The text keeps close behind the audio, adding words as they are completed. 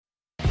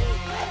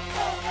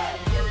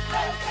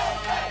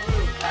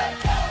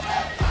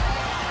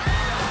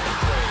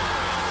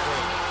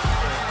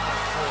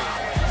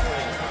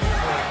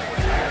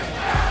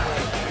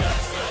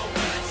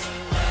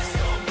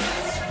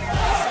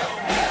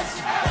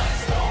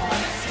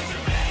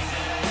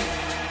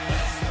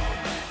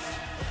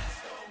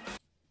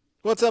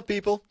What's up,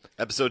 people?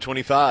 Episode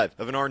 25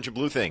 of An Orange and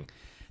Blue Thing.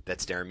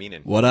 That's Darren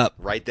Meenan. What up?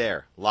 Right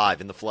there,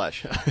 live in the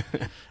flesh.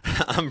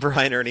 I'm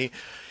Brian Ernie.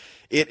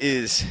 It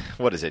is,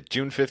 what is it,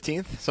 June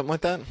 15th? Something like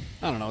that?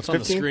 I don't know. It's on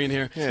 15th? The screen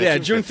here. Yeah,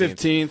 June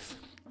 15th.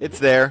 It's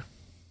there.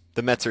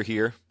 The Mets are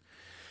here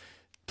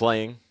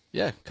playing.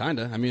 Yeah, kind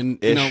of. I mean,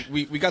 you know,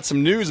 we got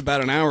some news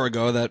about an hour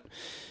ago that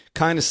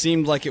kind of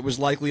seemed like it was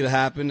likely to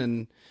happen,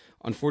 and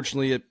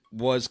unfortunately it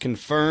was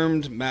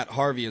confirmed. Matt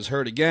Harvey is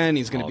hurt again.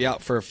 He's going to be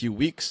out for a few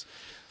weeks.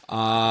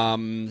 But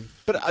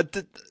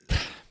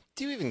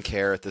do you even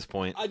care at this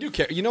point? I do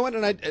care. You know what?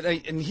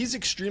 And he's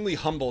extremely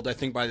humbled, I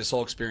think, by this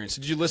whole experience.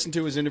 Did you listen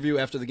to his interview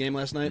after the game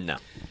last night? No.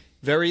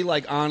 Very,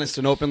 honest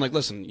and open.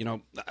 Listen,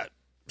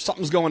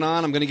 something's going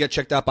on. I'm going to get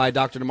checked out by a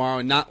doctor tomorrow,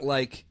 and not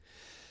I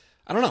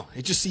don't know.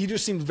 He just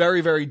seemed very,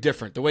 very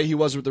different. The way he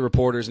was with the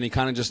reporters, and he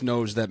kind of just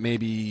knows that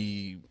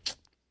maybe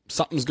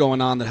something's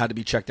going on that had to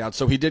be checked out.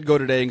 So he did go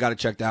today and got it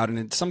checked out, and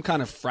it's some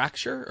kind of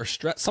fracture or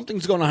stress.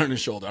 Something's going on in his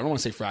shoulder. I don't want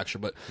to say fracture,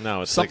 but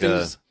no, it's some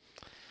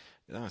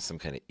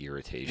kind of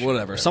irritation.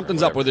 Whatever.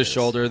 Something's up with his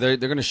shoulder. They're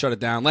going to shut it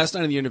down. Last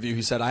night in the interview,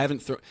 he said,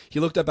 he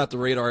looked up at the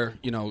radar,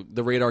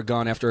 the radar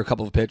gun after a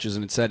couple of pitches,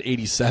 and it said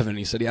 87.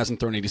 He said he hasn't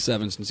thrown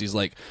 87 since he's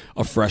a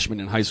freshman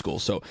in high school.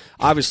 So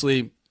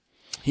obviously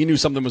he knew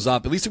something was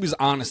up. At least he was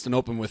honest and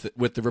open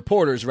with the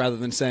reporters rather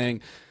than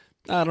saying,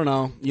 I don't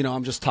know,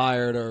 I'm just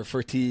tired or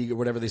fatigue or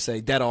whatever they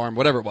say, dead arm,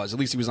 whatever it was. At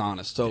least he was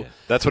honest. So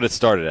that's what it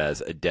started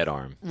as, a dead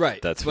arm. Right.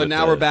 But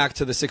now we're back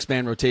to the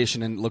six-man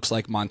rotation, and it looks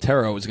like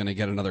Montero is going to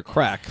get another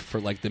crack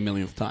for the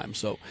millionth time.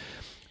 So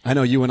I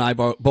know you and I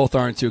both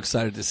aren't too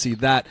excited to see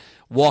that.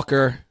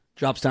 Walker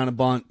drops down a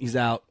bunt. He's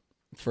out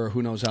for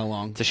who knows how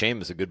long. It's a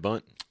shame. It's a good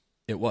bunt.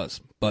 It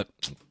was, but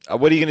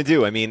what are you going to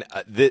do? I mean,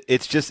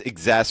 it just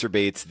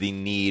exacerbates the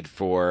need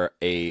for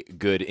a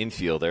good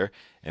infielder,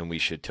 and we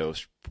should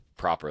toast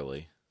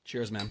properly.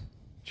 Cheers, man.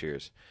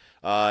 Cheers.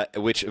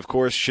 Which, of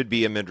course, should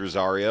be Amed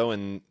Rosario,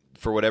 and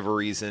for whatever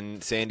reason,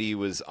 Sandy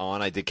was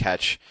on. I did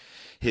catch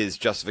his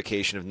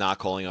justification of not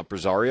calling up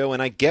Rosario,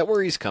 and I get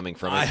where he's coming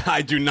from.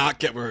 I do not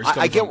get where he's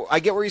coming from. I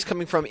get where he's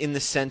coming from in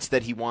the sense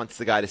that he wants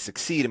the guy to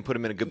succeed and put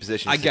him in a good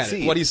position to succeed. I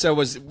get it. What he said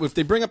was, if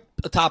they bring up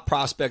a top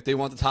prospect, they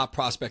want the top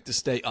prospect to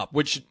stay up,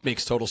 which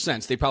makes total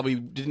sense. They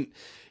probably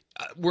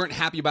weren't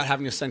happy about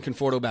having to send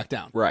Conforto back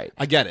down. Right.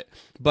 I get it.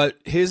 But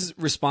his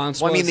response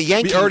was, the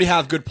Yankees, we already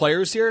have good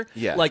players here.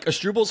 Yeah.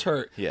 Astrubal's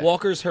hurt. Yeah.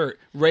 Walker's hurt.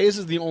 Reyes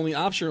is the only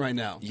option right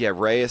now. Yeah,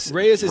 Reyes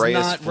is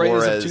not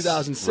Flores, Reyes of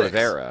 2006.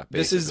 Rivera, basically.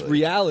 This is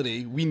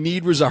reality. We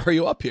need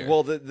Rosario up here.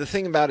 Well, the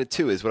thing about it,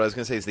 too, is what I was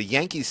going to say is the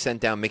Yankees sent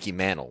down Mickey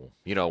Mantle,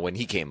 when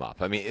he came up.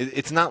 I mean,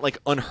 it's not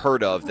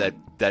unheard of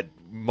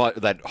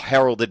that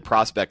heralded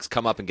prospects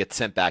come up and get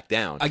sent back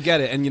down. I get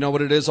it. And you know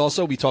what it is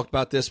also? We talked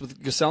about this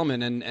with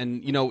Gesellman,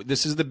 and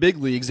this is the big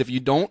leagues. If you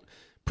don't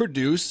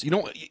produce,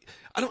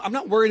 I'm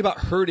not worried about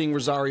hurting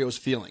Rosario's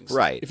feelings.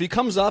 Right. If he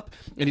comes up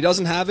and he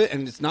doesn't have it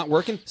and it's not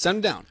working, send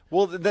him down.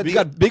 Well, we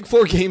got big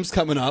 4 games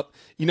coming up.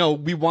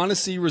 We want to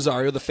see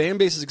Rosario. The fan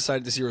base is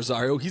excited to see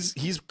Rosario.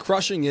 He's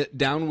crushing it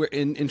down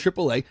in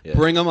AAA. Yeah.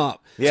 Bring him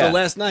up. Yeah. So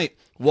last night,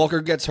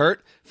 Walker gets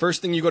hurt.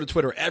 First thing you go to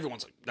Twitter,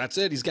 everyone's like, that's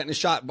it. He's getting a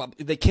shot. But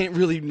they can't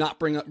really not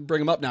bring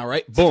him up now,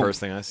 right? Boom. The first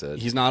thing I said.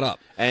 He's not up.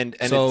 And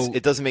so,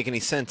 it doesn't make any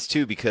sense,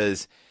 too,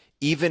 because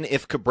even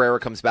if Cabrera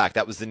comes back,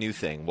 that was the new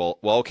thing. Well,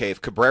 okay,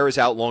 if Cabrera's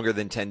out longer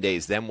than 10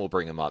 days, then we'll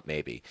bring him up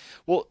maybe.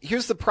 Well,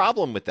 here's the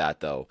problem with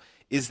that, though,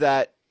 is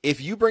that if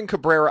you bring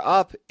Cabrera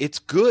up, it's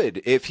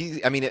good. If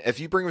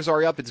you bring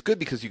Rosario up, it's good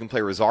because you can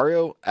play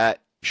Rosario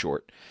at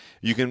short.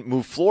 You can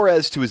move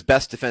Flores to his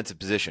best defensive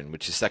position,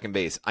 which is second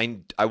base.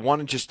 I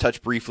want to just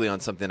touch briefly on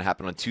something that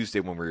happened on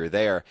Tuesday when we were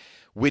there,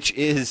 which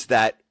is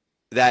that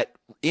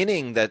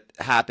inning that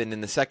happened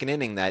in the second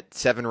inning, that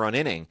 7-run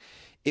inning.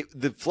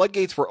 The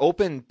floodgates were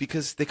open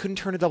because they couldn't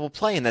turn a double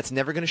play, and that's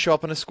never going to show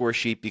up on a score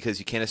sheet because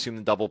you can't assume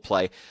the double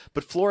play.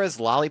 But Flores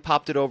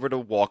lollipopped it over to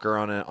Walker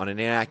on an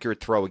inaccurate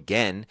throw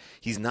again.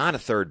 He's not a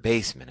third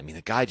baseman. I mean,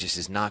 the guy just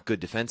is not good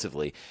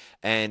defensively.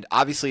 And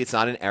obviously it's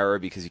not an error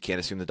because you can't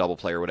assume the double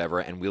play or whatever,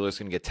 and Wheeler's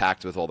going to get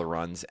tacked with all the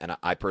runs. And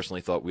I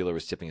personally thought Wheeler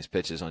was tipping his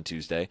pitches on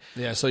Tuesday.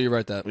 Yeah, so you're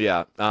right that.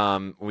 Yeah,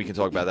 we can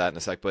talk about that in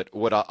a sec. But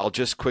what I'll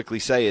just quickly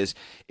say is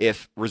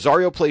if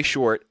Rosario plays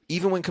short,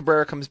 even when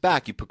Cabrera comes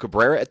back, you put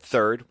Cabrera at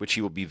third, which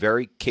he will be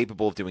very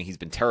capable of doing. He's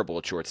been terrible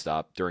at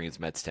shortstop during his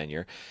Mets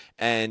tenure.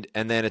 And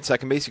then at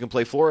second base, you can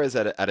play Flores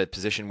at a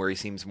position where he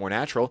seems more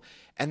natural.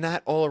 And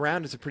that all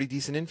around is a pretty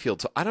decent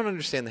infield. So I don't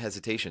understand the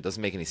hesitation. It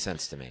doesn't make any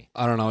sense to me.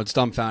 I don't know. It's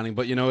dumbfounding.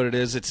 But you know what it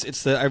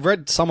is? I've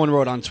read someone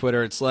wrote on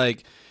Twitter, it's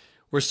like,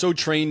 we're so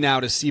trained now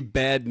to see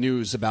bad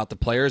news about the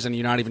players, and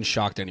you're not even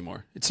shocked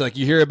anymore. It's like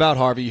you hear about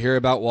Harvey, you hear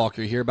about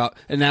Walker, you hear about,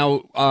 and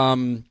now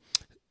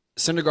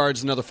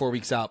Syndergaard's another 4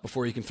 weeks out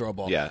before he can throw a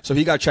ball. Yeah. So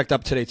he got checked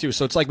up today, too.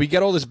 So it's like we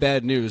get all this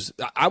bad news.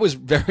 I was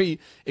very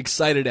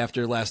excited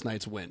after last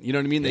night's win. You know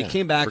what I mean? They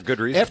came back. For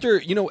good reason. After,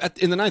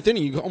 in the ninth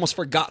inning, you almost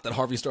forgot that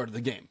Harvey started the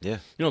game. Yeah.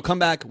 Come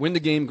back, win the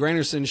game.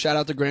 Granderson, shout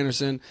out to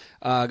Granderson.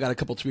 Got a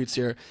couple tweets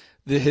here.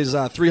 His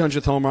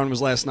 300th home run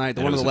was last night.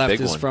 The one on the left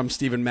is from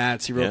Steven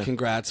Matz. He wrote,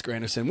 "Congrats,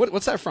 Granderson."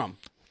 What's that from?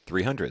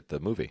 300, the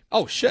movie.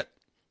 Oh shit,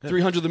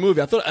 300 the movie.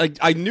 I thought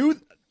I knew.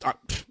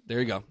 There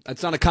you go.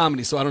 It's not a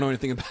comedy, so I don't know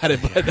anything about it.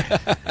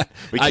 But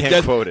We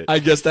can't quote it. I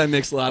guess that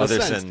makes a lot of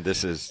Other sense. than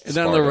this is. And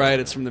then on the Sparta. right,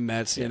 it's from the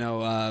Mets. You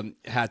know,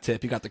 hat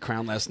tip. He got the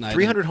crown last night.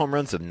 300 home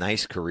runs, a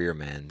nice career,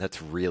 man.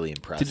 That's really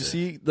impressive. Did you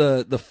see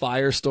the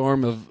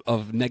firestorm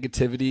of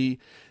negativity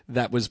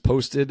that was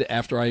posted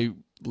after I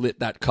lit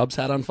that Cubs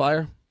hat on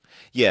fire?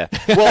 Yeah.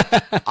 Well,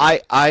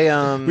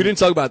 We didn't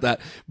talk about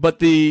that,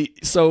 but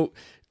so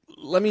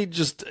let me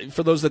just,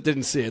 for those that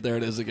didn't see it, there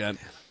it is again.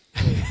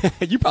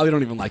 You probably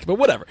don't even like it, but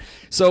whatever.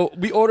 So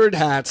we ordered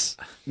hats,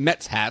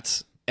 Mets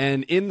hats,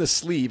 and in the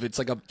sleeve, it's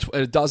like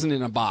a dozen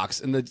in a box.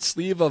 In the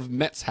sleeve of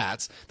Mets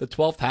hats, the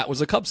 12th hat was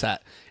a Cubs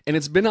hat. And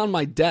it's been on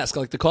my desk,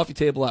 like the coffee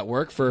table at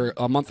work, for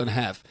a month and a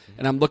half.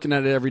 And I'm looking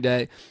at it every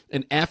day.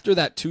 And after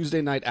that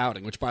Tuesday night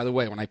outing, which, by the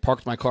way, when I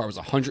parked my car, it was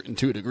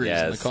 102 degrees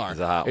in the car.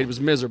 It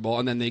was miserable.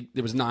 And then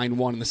it was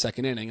 9-1 in the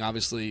second inning.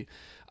 Obviously,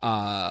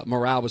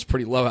 morale was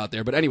pretty low out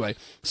there. But anyway,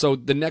 so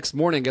the next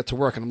morning I get to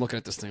work, and I'm looking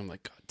at this thing. I'm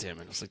like, God damn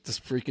it. I was like, this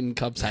freaking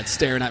Cubs hat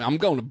staring at me. I'm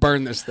going to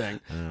burn this thing.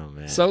 Oh,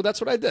 man. So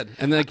that's what I did.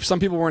 And then some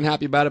people weren't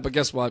happy about it, but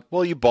guess what?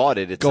 Well, you bought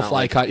it. It's Go not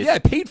fly like kite. Yeah, I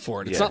paid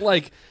for it. It's not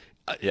like...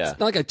 Yeah. It's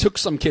not like I took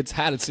some kid's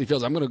hat at City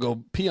Fields. I'm going to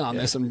go pee on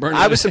this and burn it.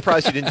 I was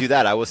surprised you didn't do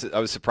that. I was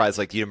surprised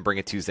like you didn't bring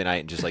it Tuesday night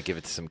and just like give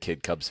it to some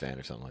kid Cubs fan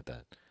or something like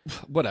that.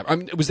 Whatever. I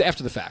mean, it was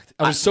after the fact.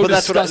 I was so but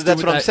disgusted.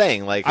 that's what I'm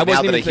saying. Like now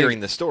that I'm hearing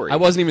the story, I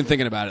wasn't even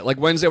thinking about it. Like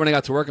Wednesday when I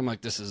got to work, I'm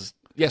like, this is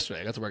yesterday.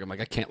 I got to work. I'm like,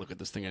 I can't look at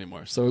this thing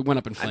anymore. So it went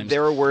up in flames.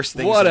 There are worse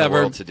things in the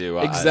world to do.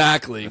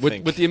 Exactly. I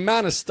with the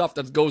amount of stuff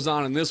that goes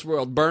on in this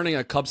world, burning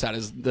a Cubs hat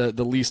is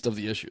the least of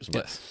the issues.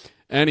 But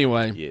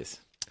anyway, yes.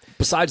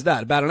 Besides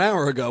that, about an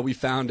hour ago, we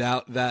found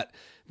out that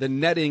the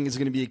netting is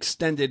going to be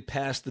extended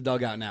past the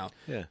dugout now,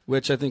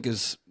 which I think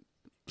is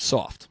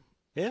soft.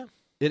 Yeah.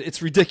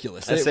 It's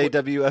ridiculous.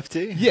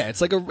 SAWFT? Yeah,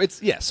 it's like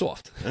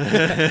soft.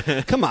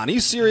 Come on, are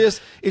you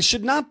serious? It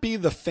should not be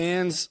the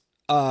fans'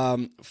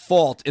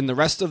 fault in the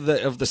rest of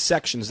the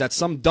sections that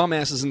some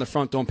dumbasses in the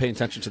front don't pay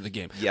attention to the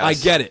game. Yes. I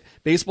get it.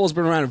 Baseball's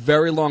been around a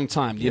very long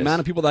time. The amount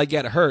of people that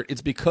get hurt,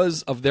 it's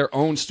because of their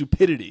own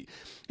stupidity.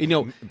 You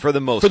know, for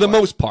the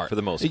most part.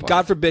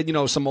 God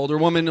forbid, some older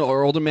woman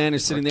or older man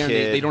is sitting there and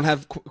they don't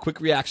have quick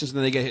reactions and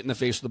then they get hit in the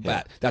face with a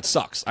bat. That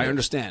sucks. I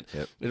understand.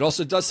 Yep. It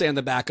also does say on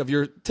the back of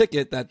your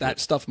ticket that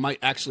stuff might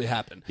actually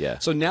happen. Yeah.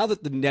 So now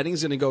that the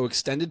netting's going to go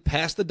extended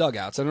past the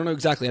dugouts, I don't know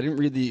exactly. I didn't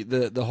read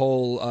the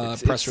whole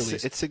press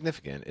release. It's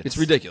significant. It's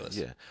ridiculous.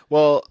 Yeah.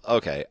 Well,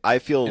 okay. I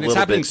feel and a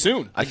little bit. It's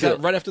happening soon. I feel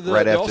right after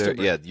the All-Star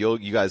break. Yeah.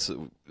 You guys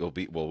will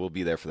be. Well, we'll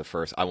be there for the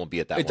first. I won't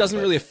be at that. It doesn't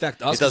really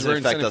affect us. It doesn't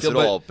affect us at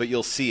all. But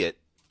you'll see it.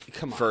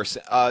 Come on. First,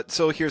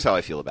 so here's how I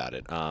feel about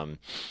it.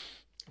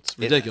 It's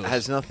ridiculous. It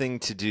has nothing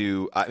to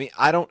do. I mean,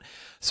 I don't.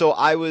 So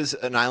I was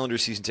an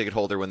Islanders season ticket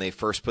holder when they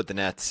first put the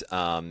nets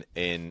behind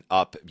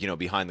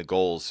the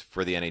goals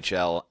for the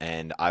NHL,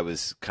 and I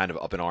was kind of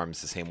up in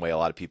arms the same way a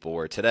lot of people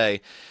were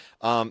today.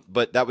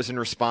 But that was in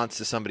response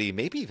to somebody,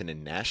 maybe even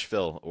in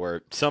Nashville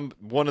or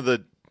one of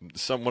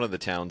the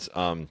towns.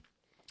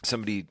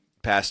 Somebody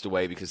passed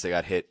away because they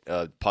got hit,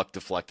 puck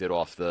deflected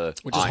off the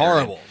which is iron.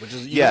 Horrible. Which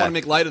is you don't want to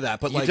make light of that,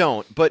 but you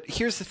don't. But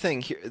here's the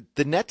thing: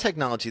 the net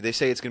technology, they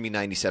say it's going to be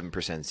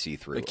 97%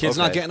 see-through. The kid's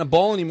not getting a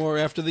ball anymore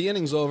after the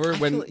inning's over.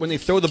 When they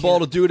throw the ball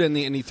to dude and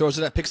he throws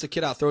it out, picks the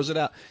kid out, throws it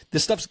out.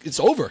 This stuff's it's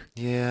over.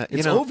 Yeah,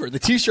 it's over. The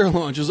T-shirt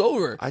launch is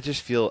over. I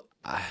just feel.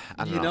 I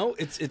don't know.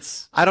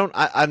 It's. I don't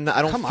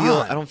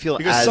feel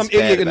because as some bad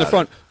idiot in the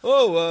about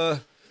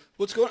front.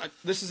 What's going on?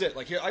 This is it.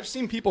 Like here, I've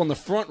seen people in the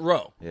front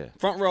row,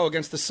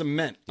 against the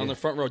cement on the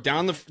front row,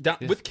 down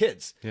with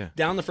kids,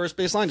 down the first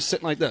base line, just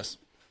sitting like this.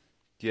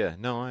 Yeah,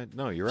 no,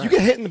 you're right. You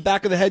get hit in the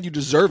back of the head, you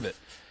deserve it.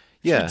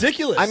 It's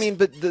ridiculous. I mean,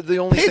 but the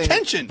only pay thing,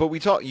 attention. But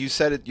you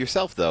said it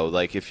yourself though.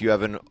 Like if you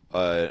have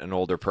an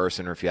older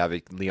person or if you have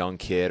a young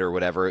kid or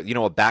whatever,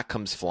 a bat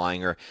comes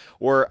flying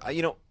or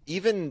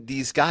even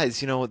these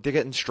guys, they're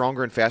getting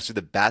stronger and faster.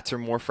 The bats are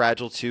more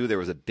fragile too. There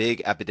was a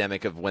big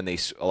epidemic of when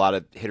a lot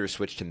of hitters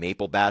switched to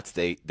maple bats.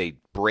 They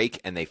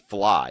break and they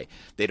fly.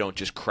 They don't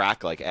just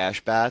crack like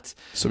ash bats.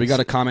 So we got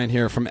a comment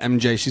here from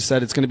MJ. She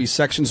said it's going to be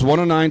sections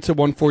 109 to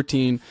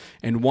 114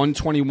 and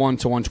 121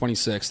 to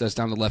 126. That's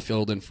down to left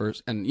field and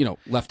first and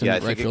left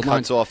and right field line.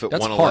 Cuts off at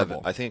That's 111.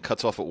 horrible. I think it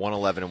cuts off at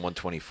 111 and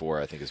 124.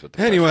 I think is what.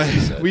 The anyway,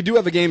 said. We do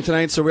have a game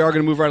tonight, so we are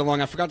going to move right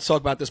along. I forgot to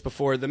talk about this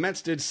before. The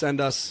Mets did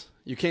send us.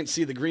 You can't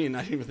see the green.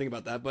 I didn't even think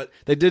about that. But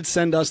they did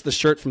send us the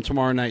shirt from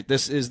tomorrow night.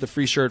 This is the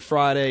Free Shirt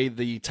Friday,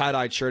 the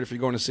tie-dyed shirt. If you're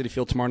going to Citi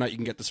Field tomorrow night, you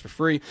can get this for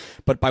free.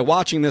 But by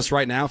watching this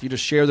right now, if you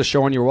just share the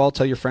show on your wall,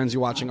 tell your friends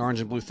you're watching Orange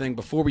and Blue Thing.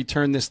 Before we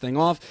turn this thing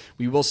off,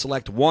 we will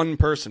select one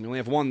person. We only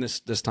have one this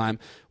time.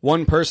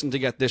 One person to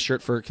get this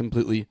shirt for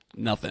completely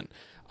nothing.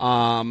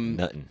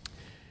 Nothing.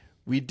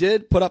 We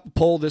did put up a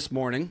poll this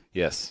morning.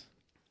 Yes.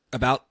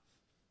 About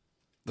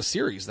the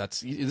series.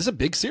 This is a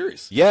big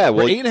series. Yeah,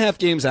 well, we're 8.5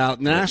 games out.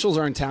 The Nationals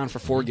are in town for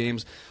 4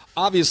 games.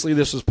 Obviously,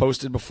 this was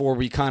posted before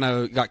we kind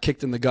of got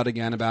kicked in the gut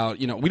again about,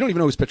 we don't even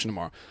know who's pitching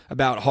tomorrow,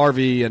 about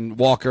Harvey and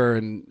Walker,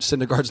 and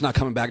Syndergaard's not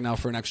coming back now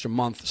for an extra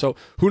month. So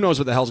who knows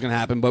what the hell's going to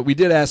happen. But we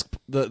did ask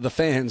the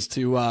fans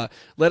to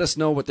let us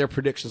know what their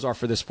predictions are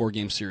for this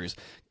 4-game series.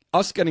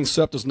 Us getting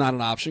swept was not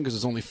an option because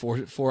there's only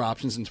four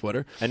options in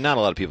Twitter. And not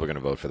a lot of people are going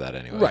to vote for that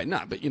anyway. Right,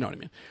 but you know what I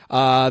mean.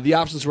 The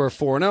options were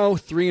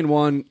 4-0,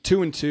 3-1,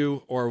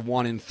 2-2, or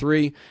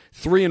 1-3.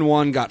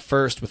 3-1 got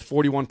first with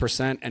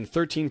 41%, and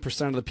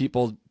 13% of the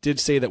people did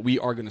say that we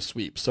are going to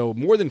sweep. So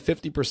more than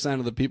 50%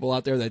 of the people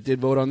out there that did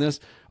vote on this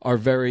are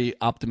very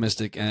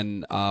optimistic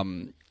and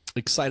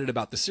excited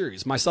about the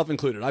series, myself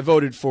included. I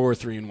voted for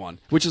 3-1,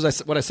 which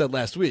is what I said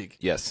last week.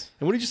 Yes.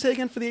 And what did you say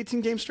again for the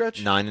 18-game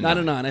stretch? 9-9.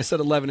 9-9. I said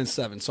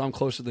 11-7, so I'm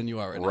closer than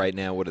you are right now. Right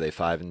now, what are they,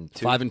 5-2?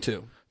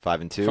 5-2.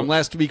 5-2. From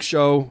last week's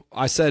show,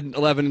 I said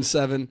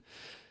 11-7.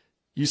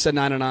 You said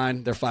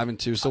 9-9. They're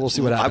 5-2. So we'll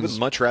see what happens. I would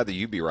much rather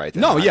you be right.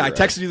 No, yeah, I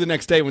texted you the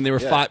next day when they were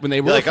when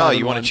they were. You're like, oh,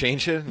 you 5-1. want to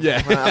change it?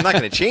 Yeah, I'm not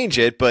going to change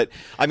it, but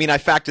I mean, I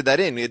factored that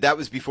in. That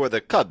was before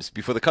the Cubs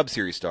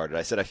series started.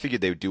 I said I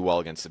figured they would do well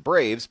against the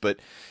Braves,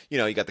 but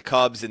you got the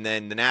Cubs and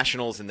then the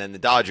Nationals and then the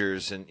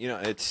Dodgers, and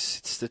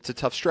it's a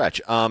tough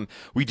stretch.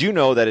 We do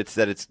know that it's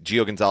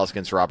Gio Gonzalez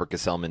against Robert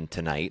Gesellman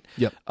tonight.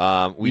 Yep.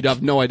 We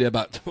have no idea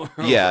about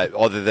tomorrow. Yeah,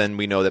 other than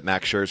we know that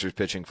Max Scherzer's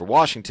pitching for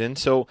Washington,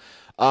 so.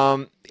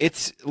 I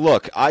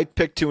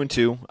picked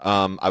 2-2.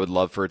 I would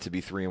love for it to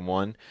be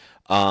 3-1.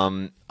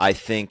 I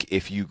think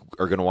if you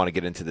are going to want to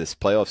get into this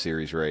playoff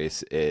series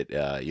race, it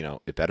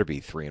better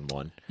be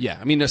 3-1. Yeah,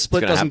 I mean, a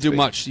split doesn't do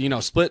much.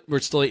 Split, we're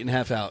still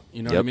 8.5 out.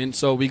 You know what I mean?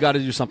 So we got to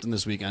do something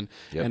this weekend.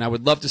 Yep. And I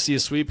would love to see a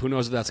sweep. Who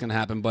knows if that's going to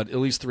happen? But at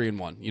least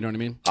 3-1. You know what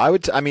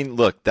I mean?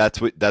 Look, that's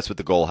what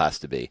the goal has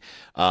to be.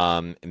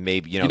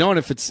 Maybe and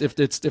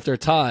if they're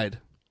tied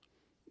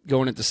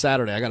going into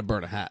Saturday, I got to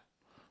burn a hat.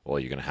 Well,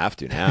 you're going to have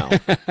to now.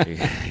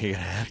 You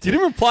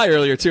didn't reply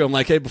earlier, too. I'm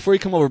like, hey, before you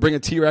come over, bring a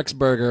T-Rex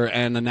burger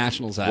and a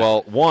Nationals hat.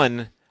 Well,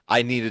 one,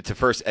 I needed to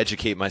first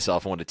educate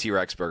myself on what a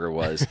T-Rex burger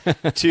was.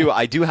 2,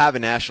 I do have a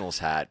Nationals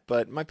hat,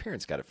 but my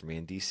parents got it for me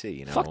in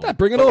D.C. Fuck that.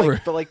 Bring it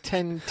over. But like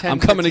 10 I'm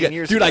coming to get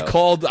years Dude,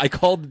 ago. I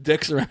called the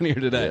dicks around here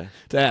today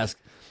to ask.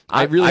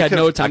 I really had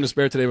no time to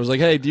spare today. I was like,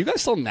 hey, do you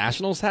guys sell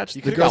Nationals hats?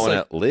 You could have gone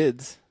at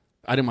Lids.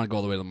 I didn't want to go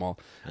all the way to the mall.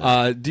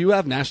 Do you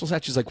have Nationals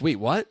hats? She's like, wait,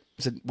 what?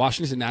 I said,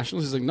 Washington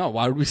Nationals? He's like, no,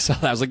 why would we sell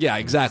that? I was like, yeah,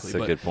 exactly.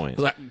 That's a good point.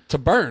 To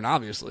burn,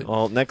 obviously.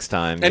 Well, next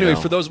time. Anyway,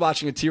 for those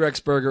watching, a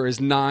T-Rex burger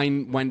is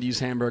 9 Wendy's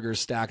hamburgers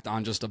stacked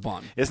on just a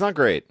bun. It's not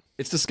great.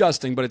 It's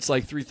disgusting, but it's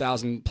like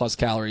 3,000 plus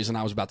calories, and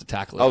I was about to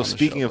tackle it. Oh,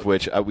 speaking of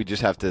which, we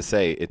just have to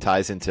say it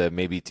ties into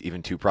maybe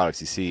even 2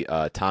 products. You see,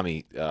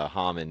 Tommy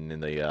Haman in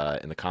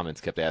the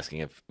comments kept asking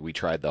if we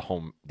tried the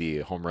home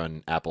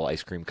run apple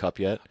ice cream cup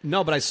yet.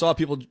 No, but I saw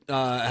people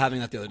having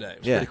that the other day. It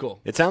was pretty cool.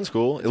 It sounds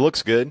cool. It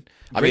looks good.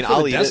 Great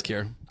I'll eat it.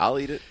 Here. I'll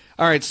eat it.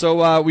 All right,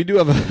 so we do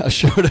have a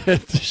show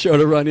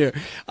to run here.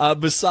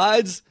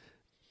 Besides.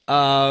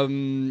 All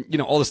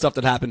the stuff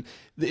that happened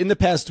in the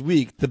past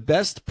week, the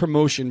best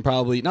promotion,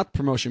 probably not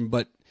promotion,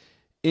 but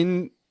what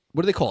do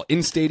they call it?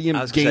 In stadium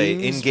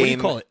games,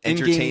 in-game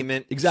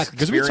entertainment, exactly.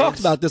 Because we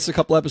talked about this a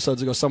couple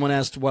episodes ago. Someone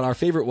asked what our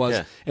favorite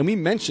was, and we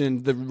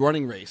mentioned the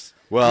running race.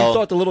 Well, we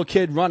thought the little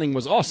kid running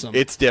was awesome.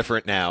 It's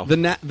different now. The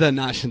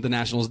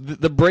Nationals,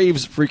 the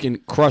Braves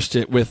freaking crushed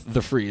it with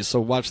the freeze. So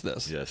watch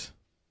this. Yes.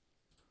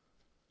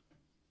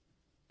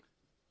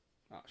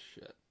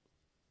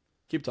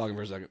 Keep talking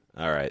for a second.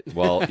 All right.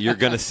 Well, you're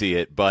going to see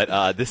it.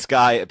 But this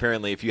guy,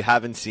 apparently, if you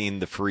haven't seen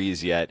the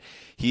freeze yet,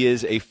 he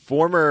is a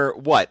former,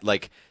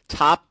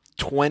 top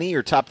 20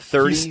 or top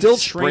 30 He's still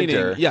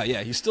sprinter. training.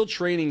 Yeah. He's still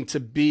training to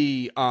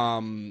be...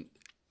 to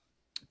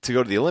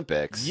go to the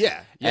Olympics.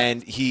 Yeah.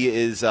 And he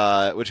is, he missed he's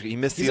the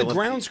Olympics. He's a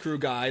grounds crew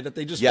guy that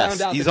they just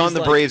found out. He's on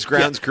the Braves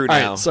grounds crew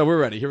now. All right, so we're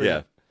ready. Here we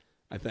go.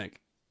 I think.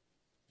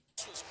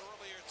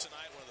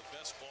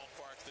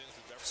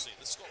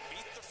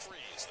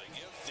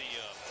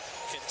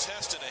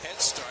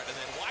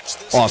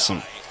 Awesome.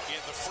 In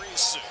the freeze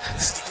suit.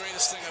 This is the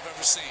greatest thing I've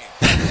ever seen.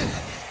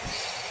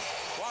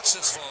 Watch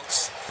this,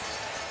 folks. I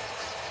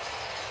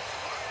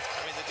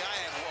mean, the guy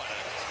had what, a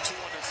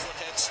 200-foot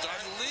head start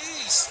at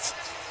least.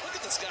 Look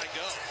at this guy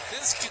go.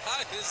 This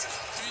guy is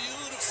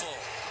beautiful.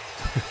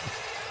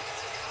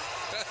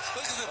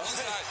 Look at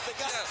this guy. The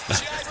guy,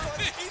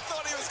 he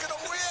thought he was going to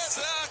win.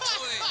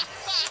 Exactly.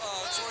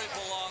 Oh, it's where he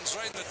belongs,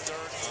 right in the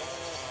dirt.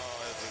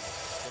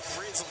 The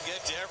freeze will get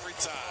you every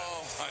time.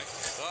 Oh, my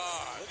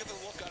God. Look at the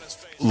look on his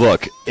face.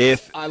 Look,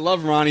 I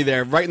love Ronnie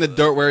there, right in the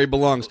dirt where he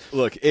belongs.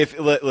 Look, if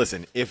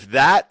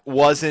that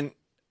wasn't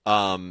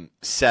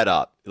set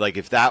up,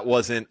 if that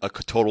wasn't a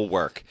total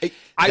work, if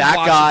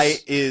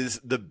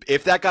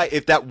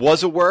that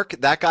was a work,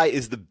 that guy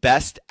is the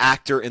best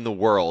actor in the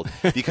world,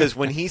 because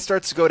when he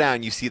starts to go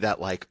down, you see that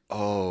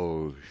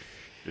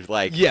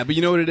yeah, but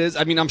you know what it is?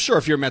 I mean, I'm sure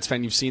if you're a Mets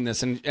fan, you've seen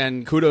this,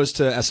 and kudos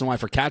to SNY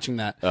for catching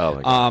that. Oh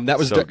my God. That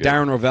was so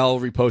Darren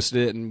Rovell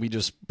reposted it, and we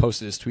just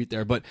posted his tweet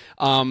there. But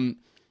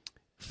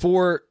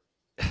for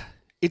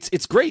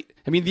it's great.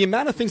 I mean, the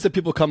amount of things that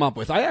people come up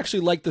with. I actually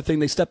like the thing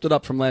they stepped it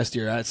up from last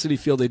year at Citi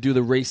Field. They do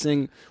the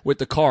racing with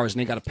the cars,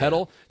 and they got a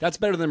pedal. That's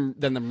better than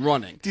them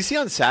running. Do you see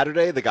on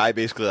Saturday the guy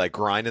basically like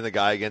grinding the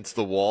guy against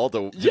the wall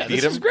to beat him?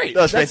 This is great.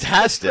 That's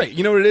fantastic. That's great.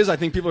 You know what it is? I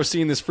think people are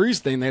seeing this freeze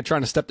thing. They're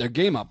trying to step their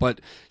game up. But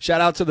shout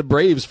out to the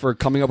Braves for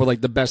coming up with like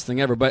the best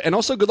thing ever. And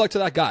also good luck to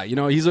that guy. You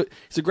know, he's a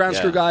ground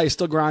screw guy. He's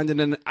still grinding,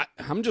 and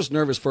I'm just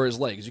nervous for his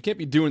legs. You can't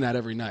be doing that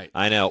every night.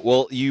 I know.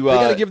 Well, you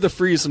got to give the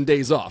freeze some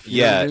days off.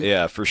 You know what I mean?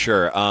 Yeah, for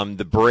sure.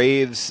 The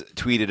Braves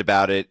tweeted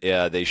about it.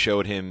 They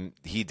showed him.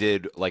 He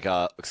did like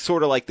a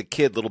sort of like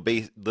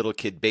the little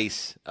kid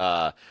base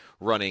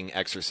running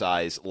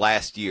exercise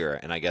last year,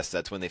 and I guess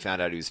that's when they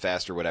found out he was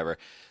fast or whatever.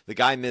 The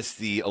guy missed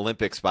the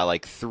Olympics by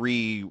like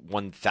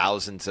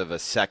 3/1000ths of a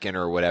second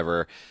or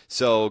whatever.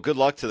 So good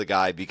luck to the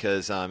guy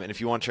because, and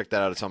if you want to check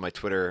that out, it's on my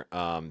Twitter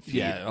feed.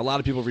 Yeah, a lot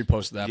of people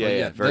reposted that.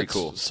 Yeah, but very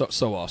cool.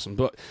 So awesome.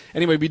 But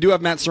anyway, we do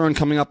have Matt Cerrone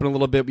coming up in a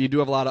little bit. We do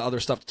have a lot of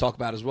other stuff to talk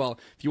about as well.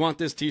 If you want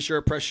this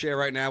T-shirt, press share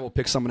right now. We'll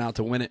pick someone out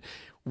to win it.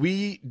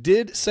 We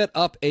did set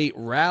up a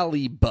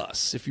rally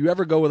bus. If you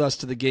ever go with us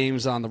to the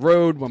games on the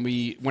road, when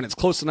it's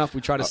close enough,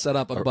 we try to set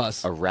up a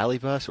bus. A rally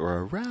bus or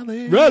a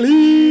rally?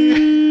 Rally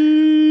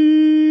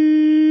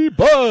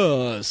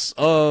bus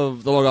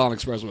of the Long Island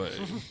Expressway.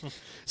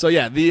 So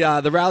yeah,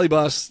 the rally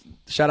bus.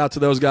 Shout out to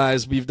those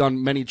guys. We've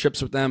done many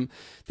trips with them.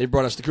 They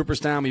brought us to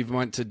Cooperstown. We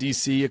went to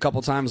D.C. a couple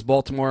times,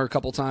 Baltimore a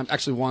couple times,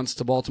 actually once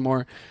to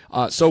Baltimore.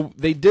 So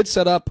they did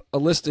set up a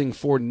listing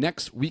for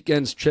next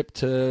weekend's trip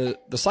to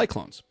the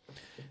Cyclones.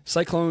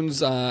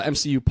 Cyclones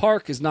MCU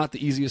Park is not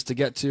the easiest to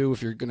get to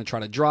if you're going to try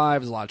to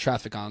drive. There's a lot of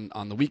traffic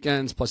on the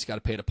weekends, plus you got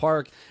to pay to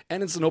park,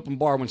 and it's an open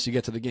bar once you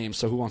get to the game,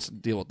 so who wants to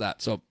deal with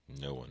that? So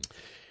no one.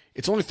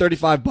 It's only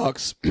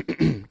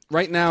 $35.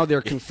 Right now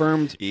they're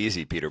confirmed.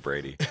 Easy, Peter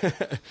Brady.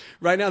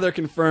 Right now they're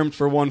confirmed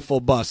for one full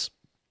bus.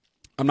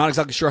 I'm not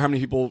exactly sure how many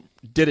people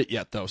did it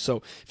yet, though.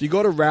 So if you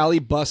go to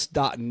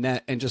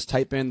rallybus.net and just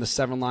type in the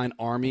 7-line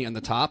Army on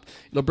the top,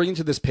 it'll bring you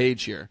to this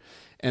page here.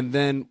 And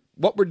then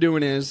what we're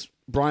doing is,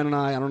 Brian and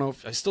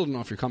I still don't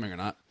know if you're coming or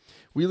not.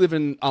 We live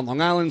on Long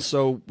Island,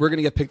 so we're going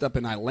to get picked up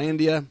in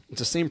Islandia. It's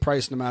the same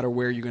price no matter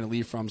where you're going to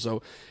leave from.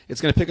 So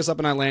it's going to pick us up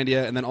in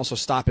Islandia and then also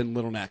stop in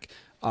Little Neck,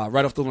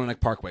 right off the Little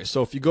Neck Parkway.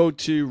 So if you go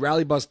to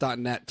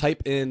rallybus.net,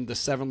 type in the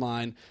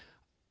 7-line,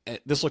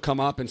 this will come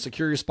up and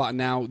secure your spot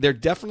now. They're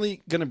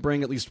definitely going to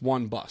bring at least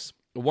one bus.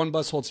 One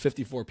bus holds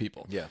 54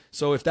 people. Yeah.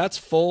 So if that's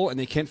full and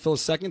they can't fill a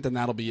second, then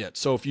that'll be it.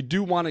 So if you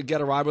do want to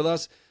get a ride with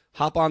us,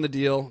 hop on the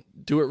deal,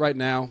 do it right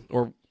now,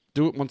 or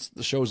do it once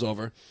the show's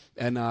over,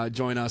 and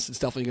join us. It's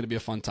definitely going to be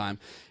a fun time.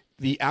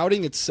 The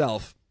outing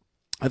itself,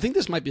 I think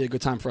this might be a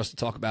good time for us to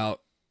talk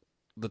about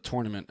the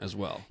tournament as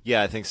well.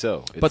 Yeah, I think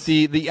so. But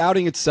the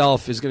outing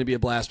itself is going to be a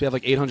blast. We have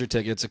like 800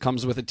 tickets. It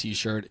comes with a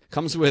T-shirt. It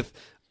comes with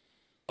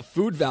a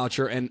food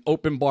voucher and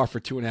open bar for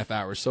 2.5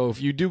 hours. So if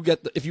you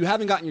if you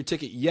haven't gotten your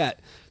ticket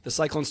yet, the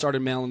Cyclone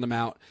started mailing them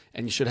out,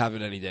 and you should have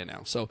it any day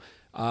now. So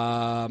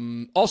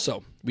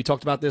also, we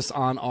talked about this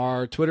on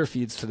our Twitter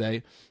feeds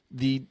today.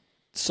 The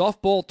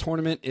softball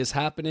tournament is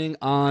happening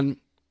on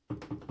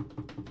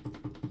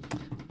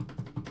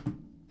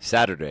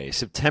Saturday,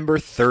 September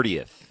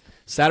 30th.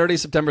 Saturday,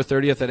 September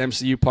 30th at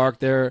MCU Park.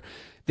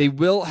 They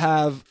will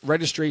have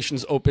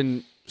registrations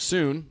open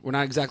soon. We're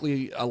not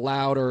exactly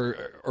allowed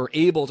or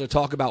able to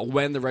talk about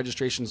when the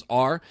registrations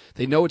are.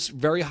 They know it's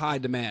very high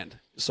demand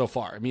so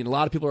far. I mean, a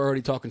lot of people are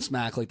already talking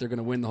smack like they're going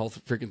to win the whole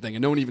freaking thing,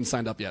 and no one even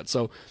signed up yet.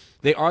 So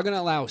they are going to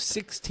allow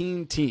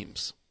 16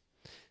 teams.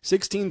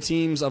 16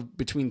 teams of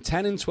between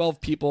 10 and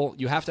 12 people.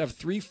 You have to have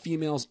 3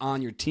 females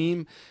on your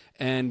team,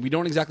 and we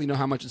don't exactly know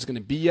how much it's going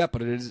to be yet,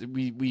 but it is.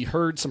 We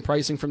heard some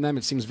pricing from them.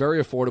 It seems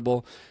very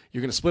affordable.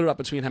 You're going to split it up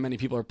between how many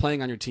people are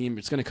playing on your team.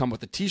 It's going to come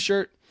with a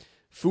T-shirt,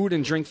 food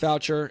and drink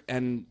voucher,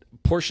 and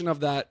a portion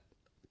of that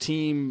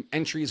team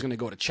entry is going to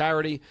go to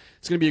charity.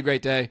 It's going to be a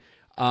great day,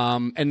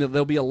 and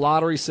there'll be a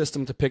lottery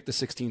system to pick the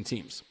 16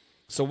 teams.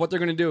 So what they're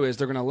going to do is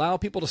they're going to allow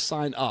people to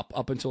sign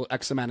up until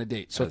X amount of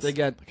dates. So if they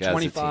get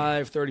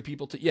 25, 30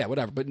 people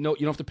whatever. But no, you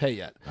don't have to pay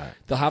yet. Right.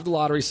 They'll have the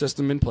lottery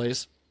system in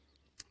place.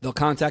 They'll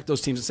contact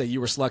those teams and say, you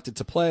were selected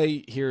to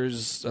play.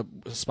 Here's a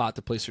spot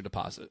to place your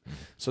deposit. Mm-hmm.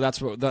 So that's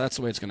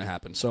the way it's going to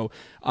happen. So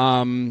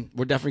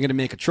we're definitely going to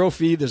make a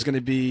trophy. There's going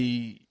to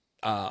be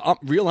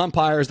real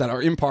umpires that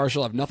are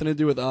impartial, have nothing to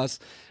do with us.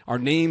 Our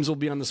names will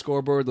be on the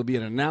scoreboard. There'll be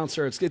an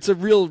announcer. It's a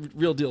real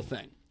deal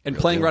thing. And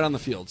playing right on the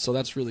field, so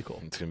that's really cool.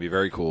 It's going to be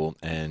very cool.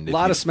 And a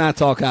lot of smat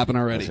talk happened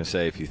already. I was going to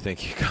say, if you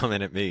think you're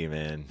coming at me,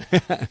 man,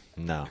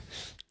 no.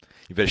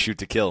 You better shoot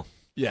to kill.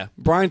 Yeah.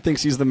 Brian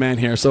thinks he's the man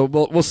here, so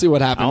we'll see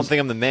what happens. I don't think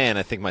I'm the man.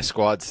 I think my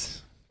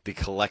squad's the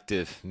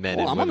collective men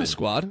and women. I'm on the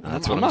squad.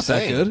 That's I'm what I'm not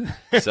saying. That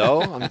good. So,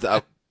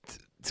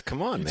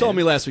 come on, man. You told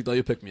me last week, though,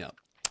 you picked me up.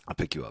 I'll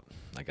pick you up.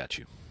 I got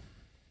you.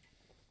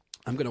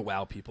 I'm going to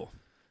wow people.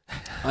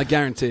 I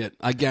guarantee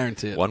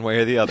it. One way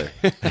or the other.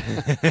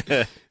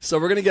 So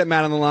we're going to get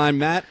Matt on the line.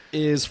 Matt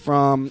is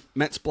from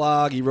Mets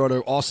Blog. He wrote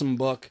an awesome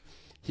book.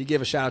 He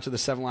gave a shout-out to the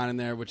 7-line in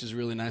there, which is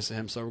really nice of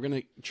him. So we're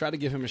going to try to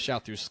give him a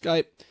shout through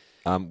Skype.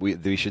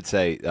 We should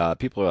say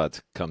people are allowed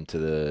to come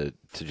to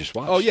just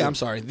watch. Oh yeah, I'm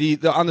sorry.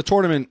 The on the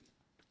tournament,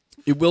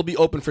 it will be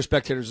open for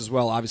spectators as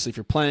well. Obviously, if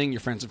you're playing,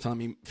 your friends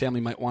and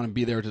family might want to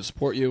be there to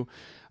support you.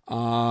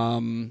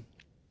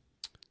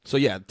 So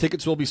yeah,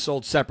 tickets will be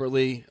sold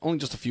separately, only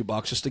just a few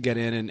bucks just to get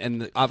in,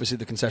 and obviously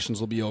the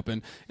concessions will be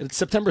open. It's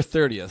September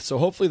 30th, so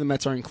hopefully the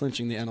Mets aren't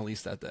clinching the NL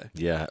East that day.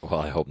 Yeah, well,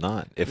 I hope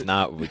not. If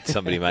not, we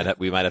might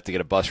have to get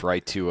a bus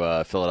right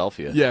to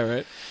Philadelphia. Yeah,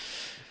 right.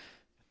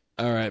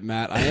 All right,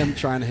 Matt, I am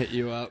trying to hit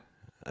you up.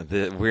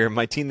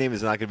 My team name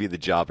is not going to be the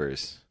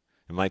Jobbers.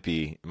 It might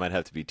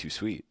have to be Too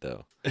Sweet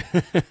though,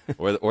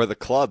 or the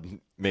club,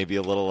 maybe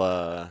a little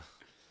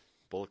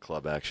Bullet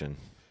Club action.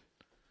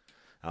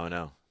 I don't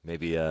know.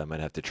 Maybe I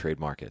might have to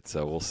trademark it.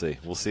 So we'll see.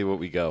 We'll see what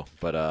we go.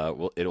 But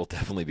it'll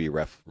definitely be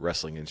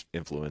wrestling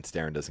influence.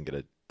 Darren doesn't get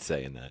a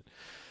say in that.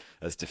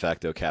 As de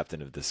facto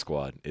captain of this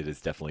squad, it is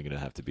definitely going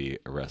to have to be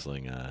a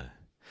wrestling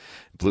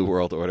Blue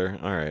World Order.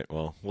 All right.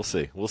 Well, we'll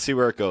see. We'll see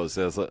where it goes.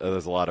 There's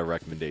a lot of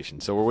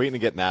recommendations. So we're waiting to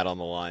get Matt on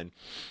the line,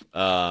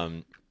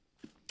 and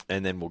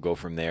then we'll go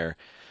from there.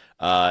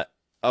 Well,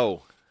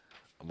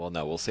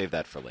 no, we'll save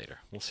that for later.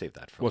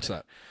 What's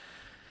that?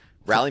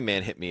 Rally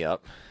Man hit me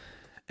up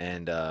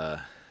and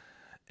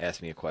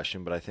asked me a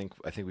question, but I think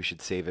we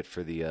should save it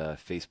for the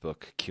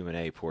Facebook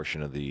Q&A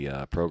portion of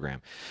the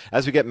program.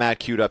 As we get Matt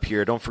queued up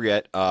here, don't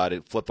forget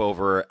to flip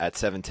over at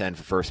 7:10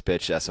 for first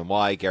pitch to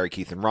SNY. Gary,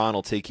 Keith, and Ron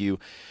will take you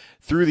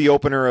through the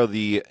opener of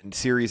the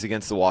series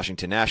against the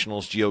Washington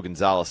Nationals. Gio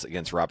Gonzalez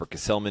against Robert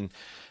Gesellman.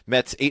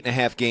 Mets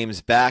 8.5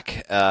 games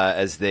back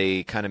as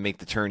they kind of make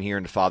the turn here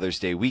into Father's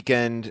Day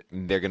weekend.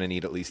 They're going to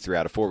need at least 3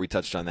 out of 4. We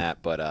touched on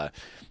that, but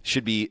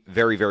should be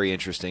very, very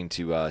interesting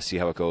to see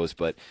how it goes.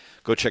 But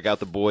go check out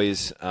the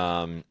boys.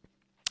 I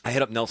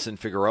hit up Nelson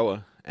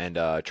Figueroa and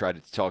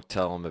tried to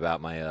tell him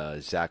about my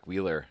Zach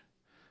Wheeler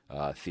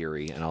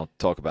theory, and I'll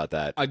talk about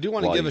that. I do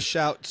want to give a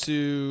shout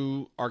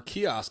to our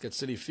kiosk at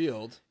Citi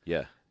Field.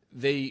 Yeah.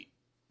 They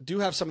do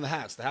have some of the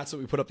hats that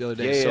we put up the other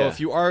day. So if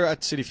you are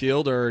at Citi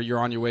Field or you're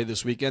on your way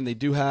this weekend, they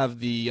do have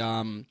the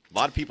a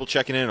lot of people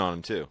checking in on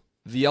them too.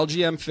 The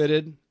LGM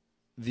fitted,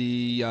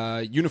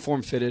 the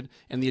uniform fitted,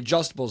 and the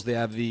adjustables. They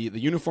have the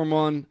uniform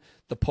one,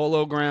 the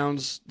polo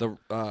grounds.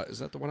 Is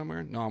that the one I'm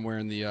wearing? No, I'm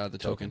wearing the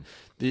token.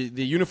 The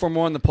uniform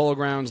one, the polo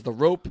grounds, the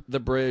rope,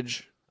 the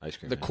bridge, ice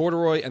cream, the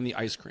corduroy, and the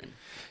ice cream.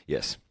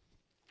 Yes.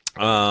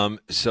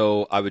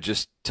 So I would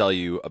just tell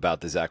you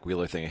about the Zach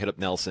Wheeler thing. I hit up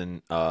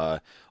Nelson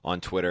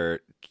on Twitter.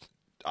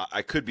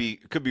 I could be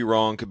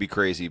wrong, could be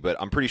crazy, but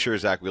I'm pretty sure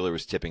Zach Wheeler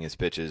was tipping his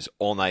pitches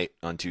all night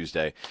on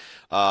Tuesday.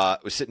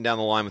 Was sitting down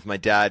the line with my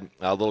dad,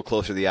 a little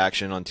closer to the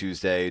action on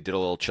Tuesday, did a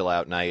little chill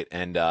out night,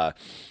 and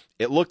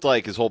it looked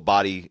like his whole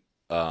body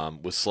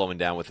was slowing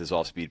down with his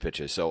off-speed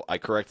pitches. So I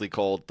correctly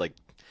called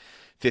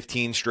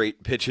 15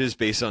 straight pitches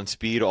based on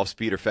speed, off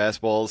speed or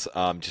fastballs,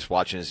 just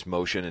watching his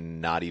motion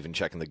and not even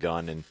checking the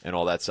gun and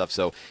all that stuff.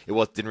 So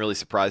didn't really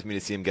surprise me to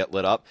see him get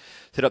lit up.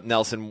 Hit up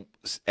Nelson,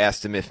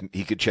 asked him if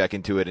he could check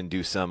into it and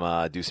do some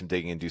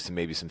digging and do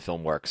maybe some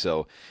film work.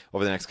 So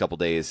over the next couple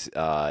days,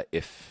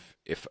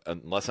 if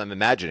unless I'm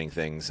imagining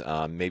things,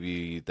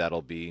 maybe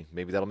that'll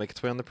make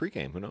its way on the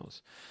pregame. Who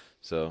knows?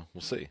 So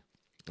we'll see.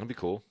 That'd be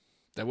cool.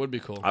 That would be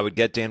cool. I would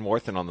get Dan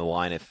Warthen on the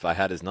line if I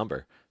had his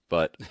number.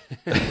 But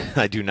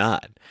I do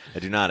not.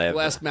 We'll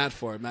ask Matt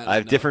for it. Matt, I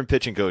have different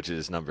pitching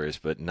coaches' numbers,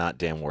 but not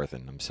Dan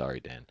Warthen. I'm sorry,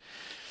 Dan.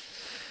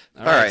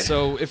 All right.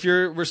 So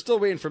we're still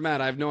waiting for Matt.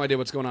 I have no idea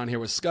what's going on here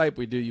with Skype.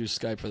 We do use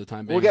Skype for the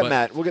time being. We'll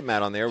get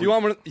Matt on there.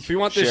 If you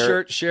want this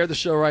shirt, share the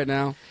show right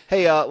now.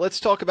 Hey,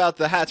 let's talk about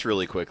the hats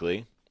really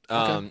quickly.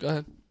 Okay, go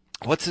ahead.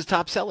 What's his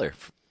top seller?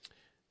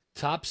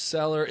 Top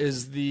seller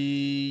is the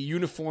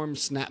uniform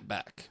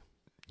snapback.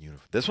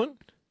 This one?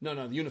 No,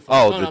 the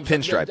uniform. The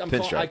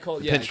pinstripe. I call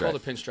the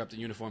pinstripe the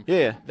uniform.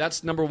 Yeah.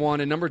 That's number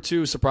one. And number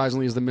two,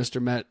 surprisingly, is the Mr.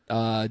 Met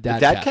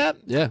dad cap.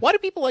 Yeah. Why do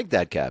people like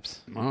dad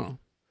caps? I don't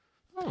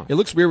know. It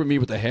looks weird with me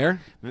with the hair.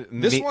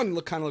 This one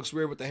kind of looks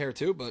weird with the hair,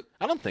 too. But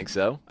I don't think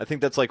so. I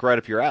think that's right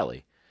up your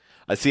alley.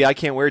 I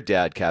can't wear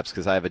dad caps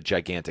because I have a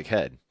gigantic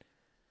head.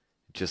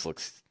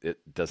 It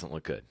doesn't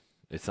look good.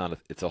 It's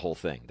a whole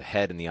thing. The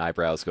head and the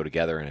eyebrows go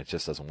together, and it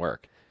just doesn't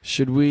work.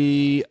 Should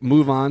we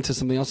move on to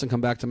something else and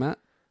come back to Matt?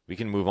 We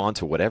can move on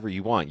to whatever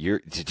you want.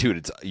 Dude,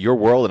 it's your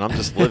world, and I'm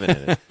just living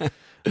in it.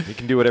 You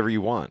can do whatever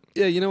you want.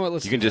 Yeah, you know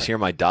what? You can just hear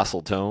my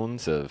docile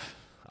tones of.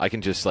 I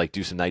can just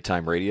do some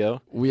nighttime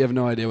radio. We have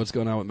no idea what's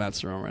going on with Matt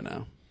Cerrone right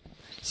now.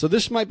 So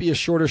this might be a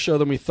shorter show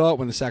than we thought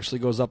when this actually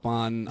goes up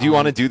on. Do you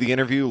want to do the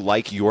interview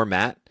like you're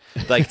Matt?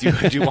 Do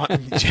you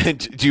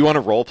want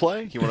a role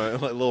play? You want a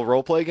little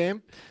role play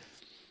game?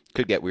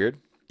 Could get weird.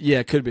 Yeah,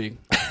 it could be.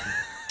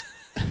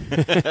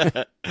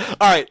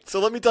 All right, so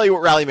let me tell you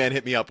what Rallyman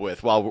hit me up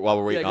with while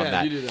we're waiting on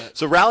that. You do that.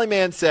 So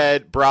Rallyman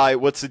said, "Bri,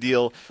 what's the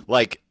deal?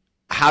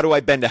 How do I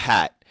bend a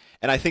hat?"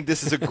 And I think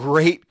this is a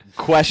great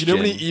question. You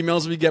know how many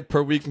emails we get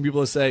per week from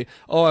people that say,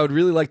 "Oh, I would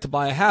really like to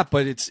buy a hat,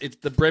 but it's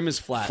the brim is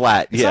flat.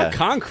 Flat, it's yeah. not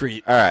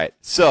concrete." All right,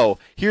 so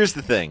here's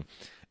the thing.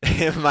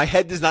 My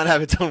head does not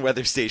have its own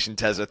weather station,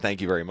 Tezza.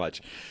 Thank you very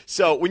much.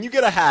 So when you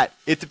get a hat,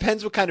 it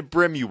depends what kind of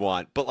brim you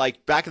want. But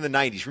like back in the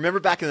 90s, remember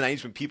back in the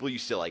 90s when people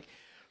used to like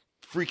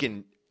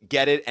freaking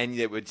get it and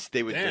they would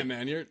Damn,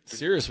 man, you're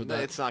serious with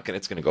that. It's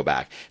gonna go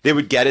back. They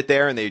would get it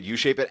there and they'd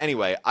U-shape it.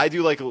 Anyway, I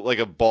do like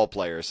a ball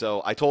player.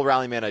 So I told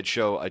Rallyman I'd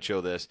show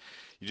this.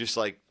 You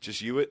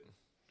just U it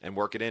and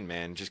work it in,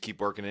 man. Just keep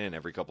working it in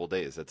every couple of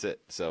days. That's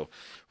it. So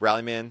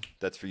Rallyman,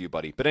 that's for you,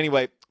 buddy. But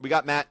anyway, we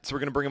got Matt, so we're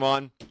gonna bring him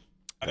on.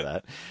 For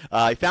that.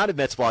 He founded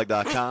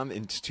MetsBlog.com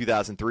in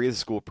 2003 as a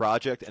school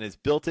project and has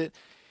built it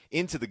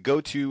into the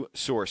go-to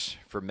source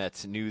for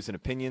Mets news and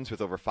opinions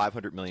with over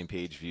 500 million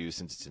page views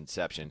since its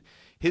inception.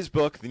 His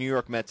book, The New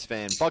York Mets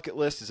Fan Bucket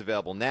List, is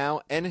available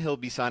now, and he'll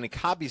be signing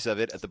copies of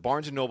it at the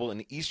Barnes & Noble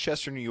in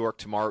Eastchester, New York,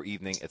 tomorrow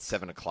evening at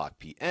 7 o'clock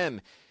p.m.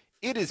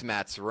 It is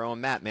Matt Cerrone.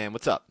 Matt, man,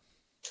 what's up?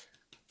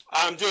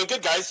 I'm doing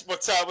good, guys.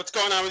 What's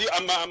going on with you?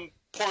 I'm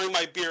pouring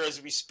my beer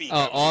as we speak.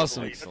 Oh,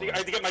 awesome. I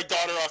had to get my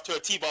daughter off to a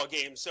T-ball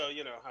game, so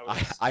you know how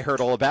it is. I heard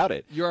all about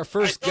it. You're our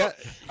first guest.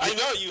 I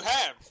know you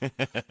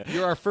have.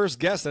 You're our first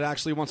guest that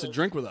actually wants to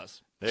drink with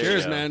us.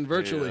 Cheers, man,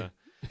 virtually.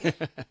 Yeah.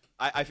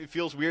 It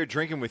feels weird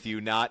drinking with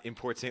you, not in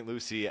Port St.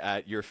 Lucie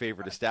at your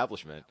favorite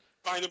establishment.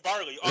 Vine and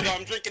Barley. Although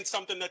I'm drinking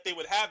something that they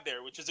would have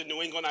there, which is a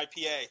New England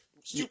IPA.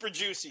 Super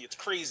juicy. It's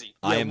crazy.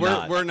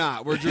 We're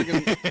not. We're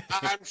drinking.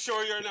 I'm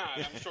sure you're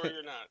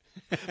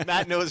not.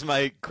 Matt knows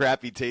my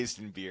crappy taste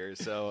in beer,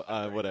 so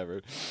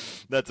whatever.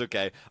 That's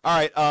okay. All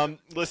right.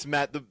 Listen,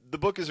 Matt, the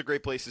book is a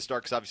great place to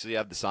start because obviously you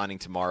have the signing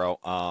tomorrow.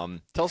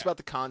 Tell us about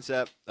the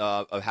concept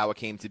of how it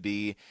came to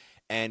be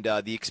and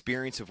the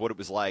experience of what it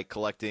was like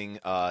collecting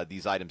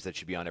these items that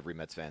should be on every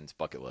Mets fan's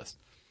bucket list.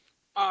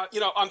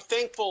 I'm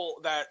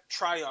thankful that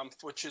Triumph,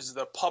 which is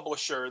the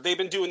publisher, they've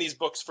been doing these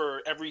books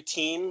for every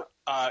team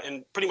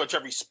in pretty much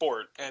every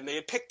sport. And they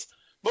had picked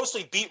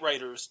mostly beat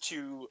writers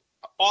to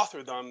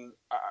author them.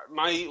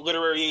 My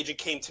literary agent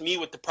came to me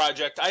with the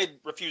project. I had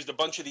refused a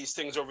bunch of these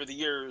things over the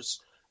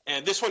years.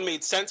 And this one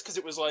made sense because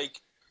it was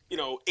like,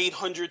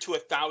 800 to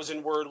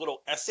 1,000 word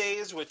little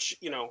essays, which,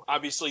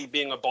 obviously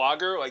being a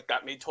blogger, like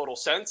that made total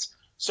sense.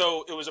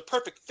 So it was a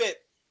perfect fit.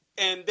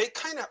 And they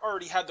kind of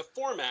already had the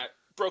format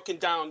broken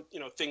down,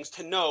 things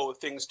to know,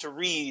 things to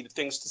read,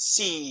 things to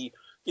see,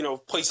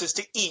 places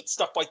to eat,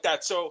 stuff like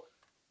that. So,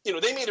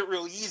 they made it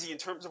really easy in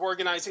terms of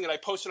organizing it. I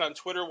posted on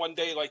Twitter one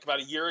day, like about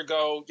a year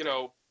ago,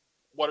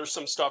 what are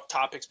some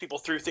topics? People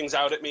threw things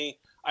out at me.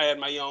 I had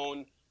my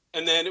own.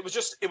 And then it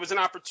was an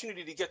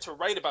opportunity to get to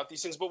write about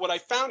these things. But what I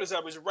found as I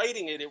was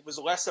writing it, it was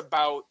less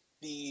about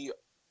the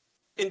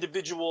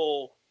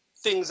individual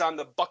things on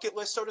the bucket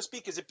list, so to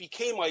speak, as it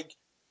became like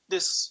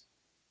this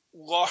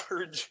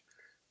large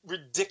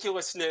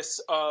ridiculousness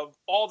of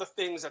all the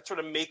things that sort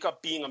of make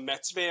up being a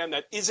Mets fan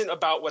that isn't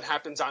about what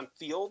happens on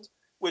field,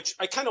 which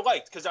I kind of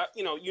liked because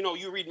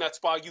you read Mets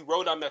blog, you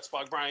wrote on Mets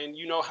blog, Brian,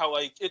 you know how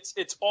like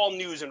it's all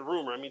news and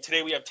rumor. I mean,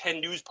 today we have 10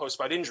 news posts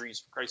about injuries,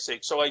 for Christ's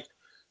sake. So like,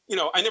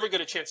 I never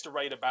get a chance to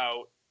write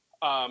about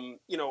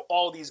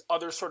all these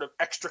other sort of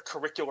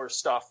extracurricular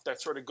stuff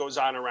that sort of goes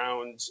on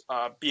around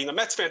being a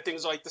Mets fan,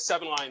 things like the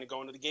 7 line and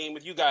going to the game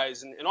with you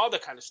guys and all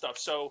that kind of stuff.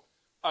 So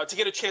to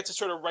get a chance to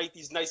sort of write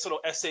these nice little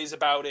essays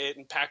about it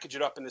and package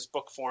it up in this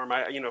book form,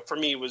 for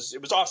me, it was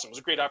awesome. It was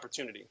a great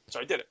opportunity. So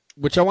I did it.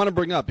 Which I want to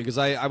bring up because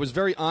I was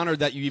very honored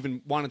that you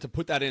even wanted to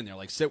put that in there,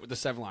 like sit with the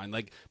 7 line.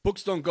 Like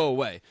books don't go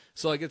away.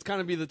 So like it's kind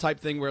of be the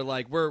type thing where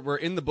like we're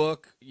in the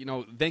book,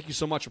 thank you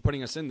so much for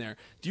putting us in there.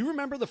 Do you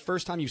remember the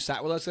first time you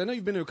sat with us? I know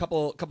you've been to a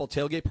couple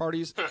tailgate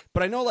parties,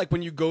 but I know like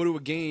when you go to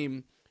a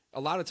game, a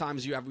lot of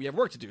times we have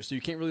work to do, so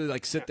you can't really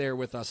like sit there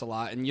with us a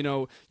lot. And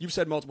you've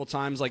said multiple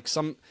times like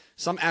some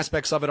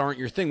aspects of it aren't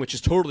your thing, which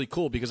is totally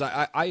cool because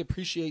I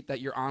appreciate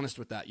that you're honest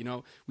with that.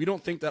 We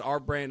don't think that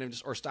our brand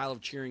and our style of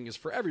cheering is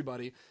for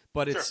everybody,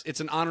 but it's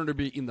an honor to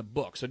be in the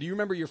book. So do you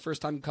remember your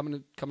first time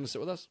coming to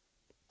sit with us?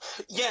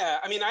 Yeah,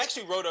 I mean, I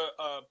actually wrote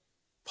a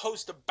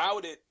post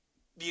about it,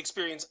 the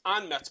experience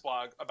on Mets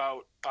blog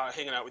about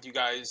hanging out with you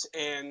guys,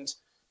 and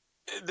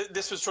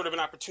this was sort of an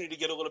opportunity to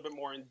get a little bit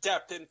more in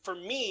depth. And for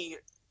me,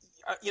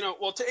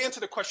 to answer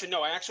the question,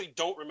 no, I actually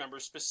don't remember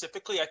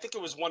specifically. I think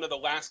it was one of the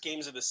last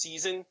games of the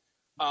season.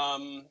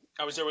 I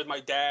was there with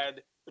my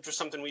dad, which was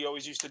something we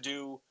always used to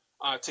do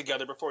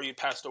together before he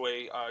passed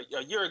away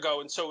a year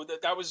ago. And so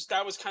that was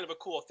kind of a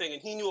cool thing.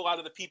 And he knew a lot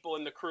of the people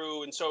in the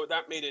crew, and so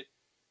that made it,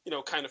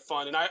 kind of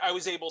fun. And I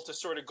was able to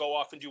sort of go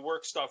off and do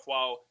work stuff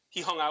while he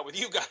hung out with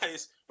you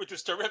guys, which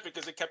was terrific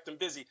because it kept him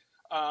busy.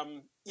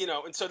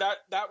 And so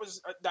that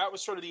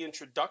was sort of the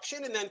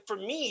introduction. And then for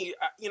me,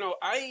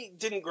 I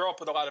didn't grow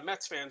up with a lot of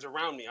Mets fans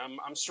around me.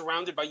 I'm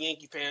surrounded by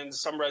Yankee fans,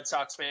 some Red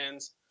Sox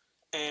fans.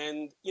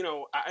 And,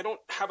 I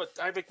have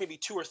like maybe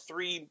 2 or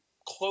 3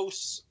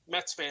 close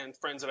Mets fan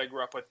friends that I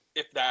grew up with,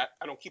 if that.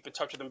 I don't keep in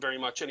touch with them very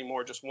much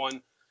anymore, just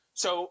one.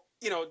 So,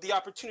 the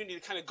opportunity to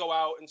kind of go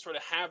out and sort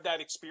of have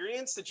that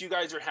experience that you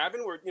guys are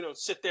having where,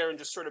 sit there and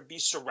just sort of be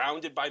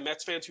surrounded by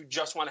Mets fans who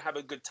just want to have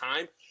a good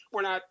time.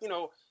 We're not,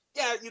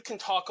 yeah, you can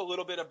talk a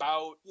little bit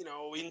about,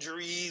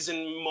 injuries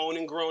and moan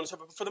and groan and stuff.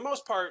 But for the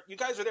most part, you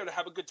guys are there to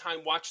have a good time,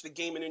 watch the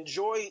game, and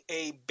enjoy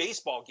a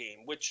baseball game,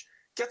 which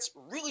gets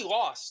really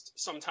lost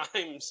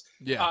sometimes.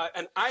 Yeah.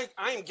 And I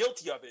am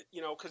guilty of it,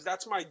 because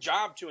that's my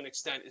job to an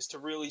extent, is to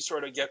really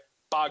sort of get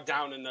bogged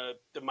down in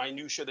the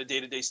minutia, the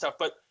day-to-day stuff.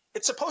 But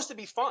it's supposed to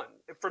be fun.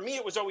 For me,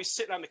 it was always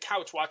sitting on the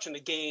couch watching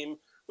the game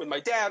with my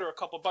dad or a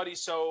couple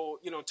buddies. So,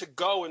 to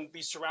go and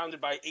be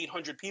surrounded by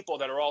 800 people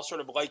that are all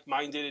sort of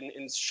like-minded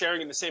and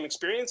sharing in the same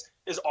experience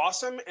is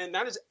awesome. And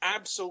that is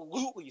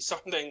absolutely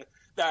something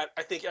that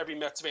I think every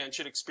Mets fan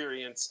should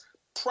experience,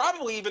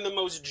 probably even the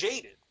most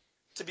jaded.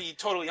 To be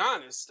totally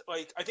honest,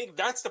 I think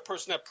that's the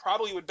person that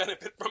probably would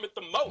benefit from it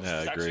the most,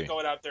 is actually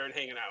going out there and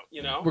hanging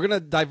out, We're going to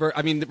divert.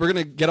 I mean, we're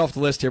going to get off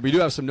the list here. We do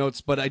have some notes,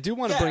 but I do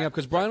want to bring up,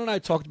 because Brian and I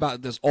talked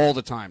about this all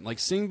the time, like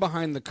seeing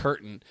behind the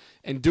curtain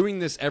and doing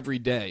this every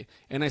day.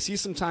 And I see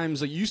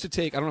sometimes, you used to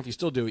take, I don't know if you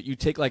still do it, you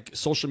take like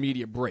social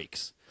media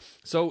breaks.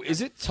 So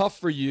is it tough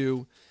for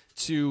you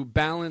to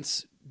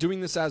balance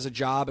doing this as a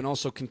job and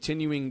also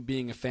continuing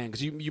being a fan?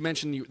 Because you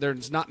mentioned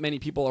there's not many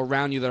people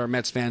around you that are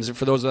Mets fans. And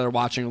for those that are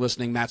watching or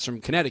listening, Matt's from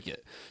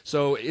Connecticut.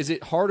 So is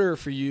it harder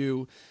for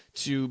you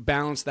to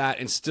balance that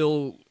and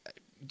still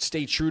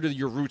stay true to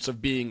your roots of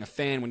being a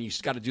fan when you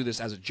got to do this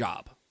as a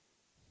job?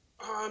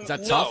 Is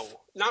that tough?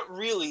 No, not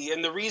really.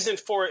 And the reason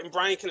for it, and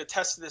Brian can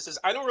attest to this, is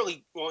I don't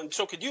really, well, and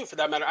so could you for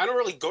that matter, I don't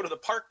really go to the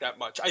park that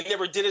much. I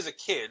never did as a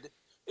kid.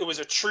 It was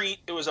a treat.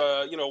 It was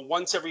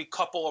once every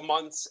couple of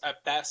months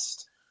at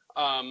best.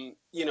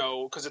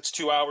 Because it's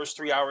 2 hours,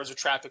 3 hours of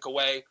traffic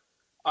away.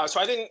 So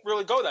I didn't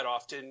really go that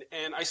often,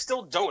 and I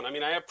still don't. I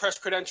mean, I have press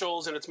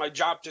credentials, and it's my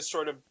job to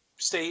sort of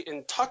stay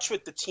in touch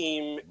with the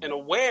team and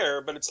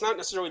aware, but it's not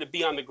necessarily to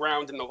be on the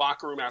ground in the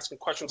locker room asking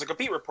questions like a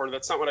beat reporter.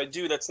 That's not what I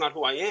do. That's not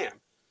who I am.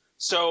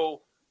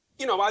 So,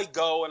 I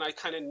go and I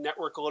kind of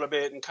network a little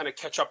bit and kind of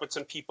catch up with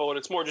some people, and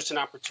it's more just an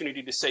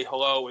opportunity to say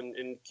hello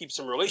and keep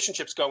some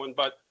relationships going.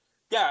 But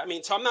yeah, I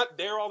mean, so I'm not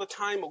there all the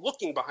time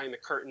looking behind the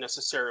curtain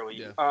necessarily.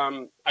 Yeah.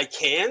 I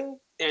can,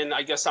 and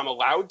I guess I'm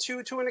allowed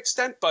to an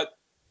extent, but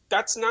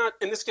that's not,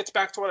 and this gets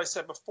back to what I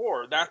said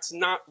before, that's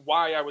not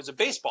why I was a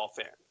baseball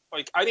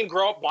fan. I didn't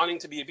grow up wanting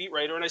to be a beat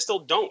writer, and I still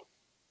don't.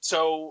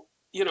 So,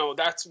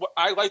 that's what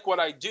I like what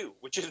I do,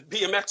 which is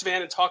be a Mets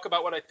fan and talk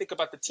about what I think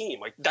about the team.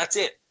 That's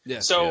it.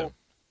 Yeah, so,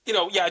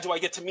 do I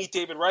get to meet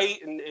David Wright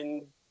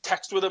and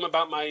text with him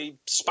about my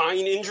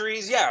spine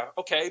injuries? Yeah,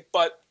 okay,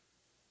 but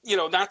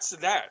that's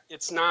that.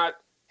 It's not,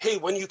 hey,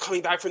 when are you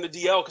coming back from the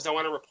DL because I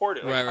want to report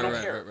it? I don't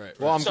care. Right.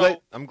 Well,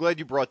 I'm glad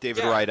you brought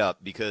David Wright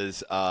up,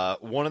 because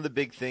one of the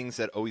big things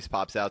that always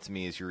pops out to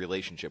me is your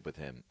relationship with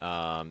him.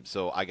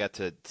 So I got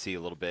to see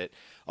a little bit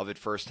of it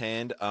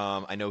firsthand.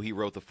 I know he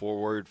wrote the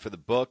foreword for the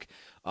book,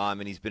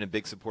 and he's been a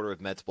big supporter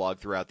of Mets Blog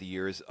throughout the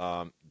years.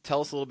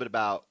 Tell us a little bit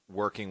about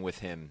working with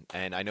him.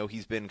 And I know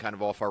he's been kind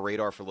of off our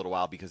radar for a little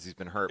while because he's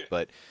been hurt,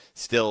 but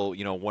still,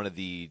 one of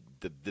the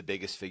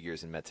biggest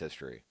figures in Mets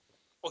history.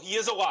 Well, he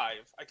is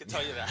alive. I can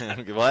tell you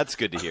that. Well, that's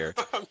good to hear.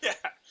 Yeah.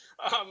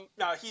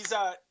 No, he's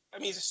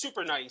he's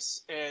super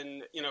nice,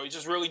 and he's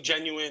just really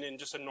genuine and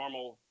just a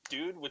normal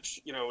dude, which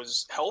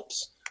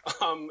helps.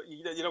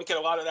 You don't get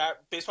a lot of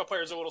that. Baseball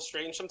players are a little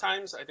strange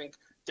sometimes. I think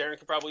Darren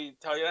could probably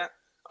tell you that.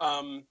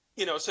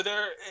 So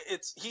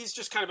he's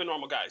just kind of a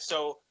normal guy.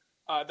 So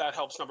that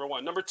helps. Number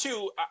one. Number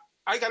two,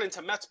 I got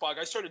into Mets Blog.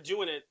 I started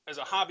doing it as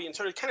a hobby and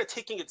started kind of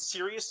taking it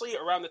seriously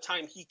around the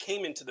time he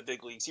came into the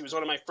big leagues. He was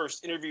one of my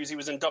first interviews. He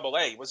was in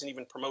AA. He wasn't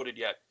even promoted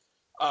yet.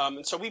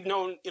 And so we've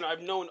known,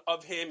 I've known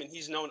of him and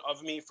he's known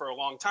of me for a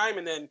long time.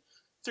 And then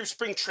through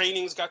spring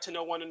trainings, got to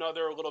know one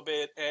another a little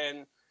bit.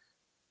 And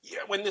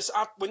when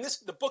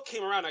the book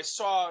came around, I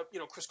saw,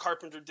 Chris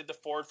Carpenter did the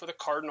forward for the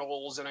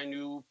Cardinals, and I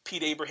knew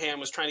Pete Abraham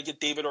was trying to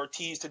get David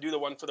Ortiz to do the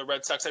one for the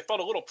Red Sox. I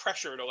felt a little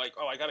pressure to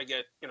I got to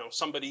get,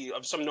 somebody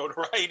of some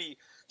notoriety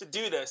to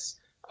do this.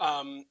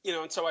 And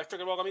so I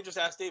figured, well, let me just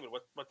ask David,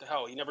 what the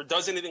hell? He never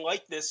does anything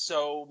like this,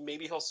 so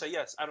maybe he'll say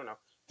yes. I don't know.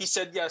 He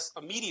said yes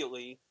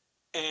immediately.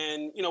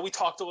 And, we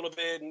talked a little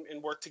bit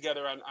and worked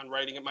together on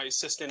writing it. My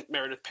assistant,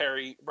 Meredith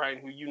Perry, Brian,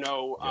 who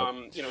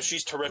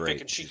she's terrific.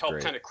 Great. And she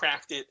helped kind of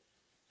craft it.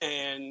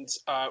 And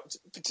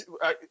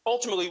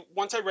ultimately,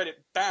 once I read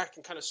it back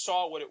and kind of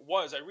saw what it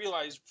was, I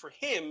realized for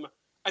him,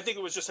 I think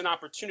it was just an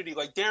opportunity.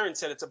 Like Darren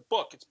said, it's a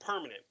book. It's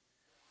permanent.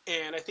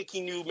 And I think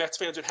he knew Mets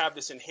fans would have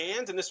this in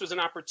hand. And this was an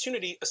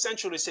opportunity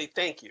essentially to say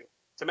thank you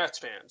to Mets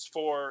fans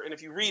and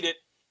if you read it,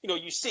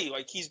 you see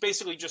he's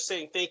basically just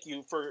saying thank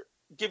you for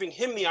giving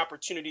him the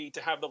opportunity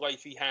to have the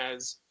life he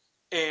has.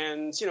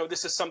 And,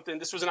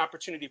 this was an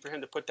opportunity for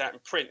him to put that in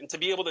print and to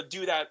be able to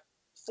do that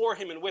for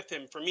him and with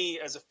him, for me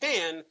as a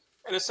fan,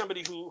 and as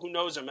somebody who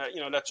knows him,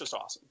 that's just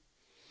awesome.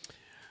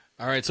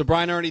 All right, so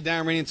Brian Ernie,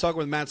 Darren Rainey, talking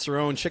with Matt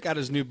Cerrone. Check out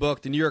his new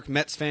book, The New York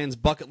Mets Fans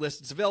Bucket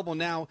List. It's available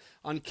now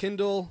on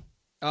Kindle,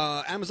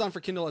 Amazon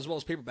for Kindle as well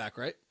as paperback,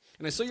 right?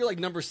 And I saw you're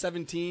number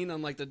 17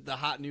 on the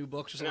hot new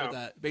books or something like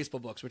that, baseball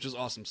books, which is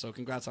awesome. So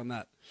congrats on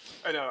that.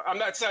 I know.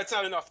 It's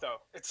not enough though.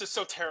 It's just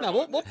so terrible.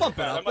 No, we'll bump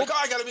it up. I'm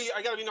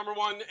I gotta be number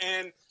one,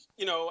 and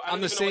You know, I I'm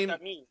don't the even know same what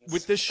that means.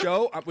 with this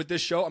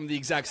show. I'm the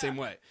exact same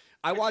way.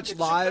 I watch it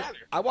live. shouldn't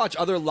matter. I watch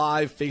other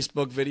live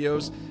Facebook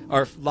videos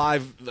or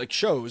live like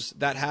shows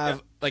that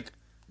have like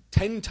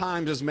 10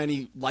 times as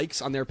many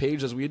likes on their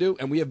page as we do,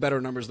 and we have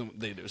better numbers than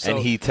they do. So, And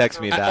he texts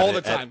me about all it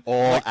the time, at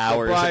all like,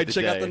 hours Brian, of the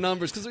check out day. the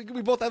numbers because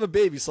we both have a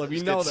baby, so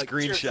we know that.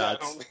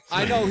 Screenshots.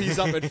 I know he's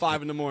up at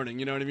 5 a.m.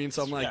 You know what I mean?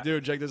 So I'm like, Yeah.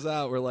 dude, check this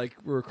out.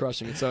 We're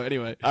crushing it. So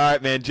anyway, All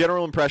right, man.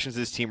 General impressions of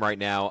this team right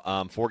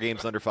now. 4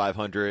 games under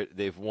 500.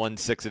 They've won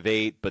 6 of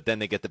 8, but then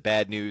they get the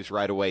bad news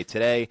right away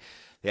today.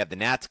 They have the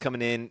Nats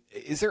coming in.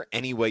 Is there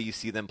any way you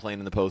see them playing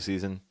in the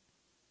postseason?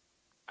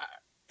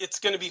 It's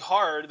going to be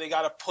hard. They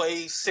got to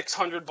play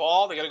 600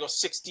 ball. They got to go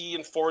 60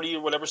 and 40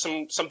 or whatever,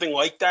 something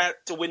like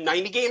that to win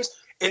 90 games.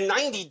 And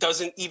 90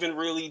 doesn't even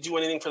really do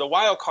anything for the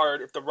wild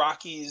card if the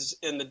Rockies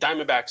and the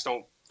Diamondbacks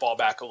don't fall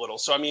back a little.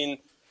 So, I mean,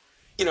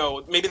 you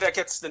know, maybe that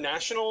gets the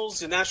Nationals.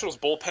 The Nationals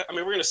bullpen. I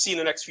mean, we're going to see in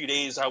the next few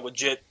days how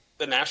legit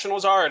the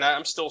Nationals are, and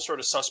I'm still sort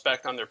of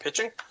suspect on their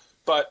pitching.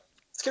 But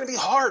it's going to be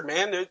hard,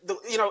 man.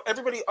 You know,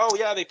 everybody, oh,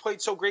 yeah, they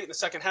played so great in the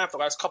second half the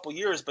last couple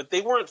years, but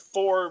they weren't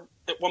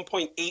at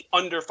 1.8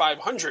 under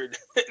 500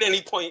 at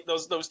any point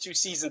those 2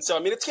 seasons. So,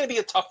 I mean, it's going to be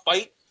a tough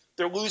fight.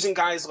 They're losing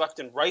guys left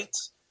and right.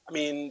 I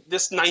mean,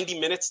 this 90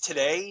 minutes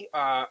today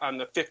on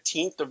the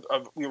 15th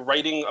of we were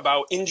writing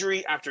about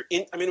injury after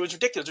I mean, it was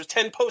ridiculous. There's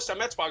 10 posts on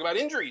Mets blog about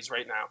injuries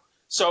right now.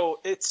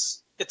 So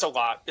it's a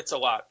lot. It's a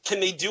lot. Can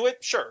they do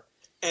it? Sure.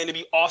 And it'd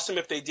be awesome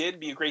if they did. It'd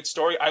be a great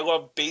story. I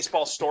love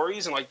baseball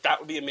stories, and like that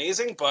would be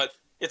amazing. But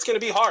it's going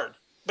to be hard.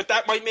 But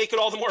that might make it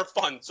all the more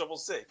fun. So we'll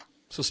see.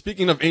 So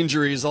speaking of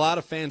injuries, a lot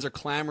of fans are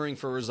clamoring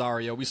for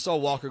Rosario. We saw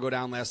Walker go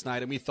down last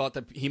night, and we thought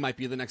that he might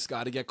be the next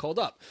guy to get called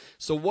up.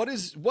 So what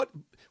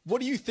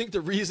do you think the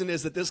reason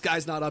is that this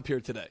guy's not up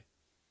here today?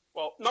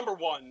 Well, number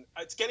one,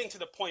 it's getting to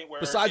the point where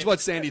Besides what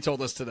Sandy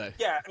told us today.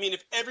 Yeah, I mean,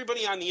 if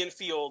everybody on the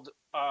infield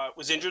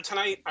was injured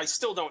tonight, I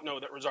still don't know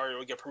that Rosario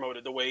would get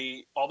promoted the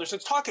way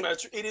Alderson's talking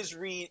about. It is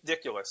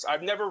ridiculous.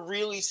 I've never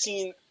really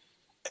seen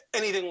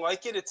anything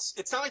like it.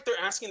 It's not like they're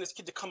asking this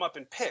kid to come up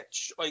and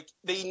pitch. Like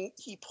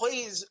he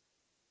plays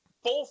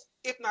both,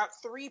 if not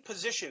 3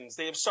 positions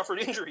they have suffered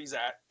injuries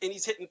at, and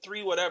he's hitting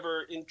 3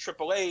 whatever in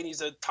AAA, and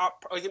he's a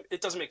top. Like,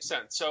 it doesn't make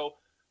sense. So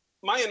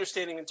my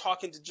understanding and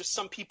talking to just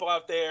some people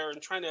out there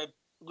and trying to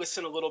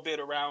listen a little bit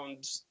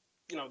around,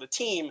 you know, the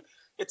team,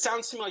 it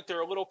sounds to me like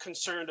they're a little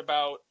concerned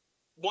about,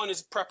 one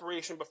is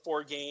preparation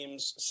before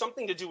games,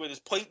 something to do with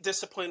his plate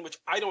discipline, which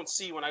I don't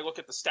see when I look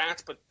at the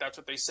stats, but that's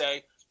what they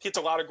say. He hits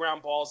a lot of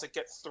ground balls that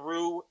get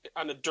through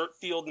on the dirt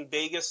field in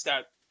Vegas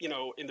that, you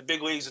know, in the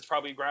big leagues, it's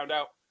probably ground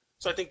out.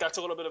 So I think that's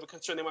a little bit of a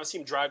concern. They want to see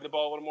him drive the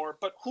ball a little more.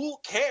 But who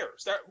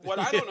cares? What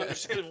I don't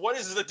understand is what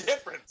is the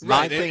difference?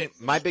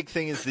 My big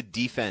thing is the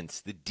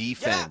defense. The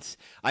defense.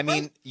 Yeah, I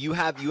mean, you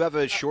have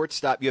a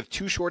shortstop. You have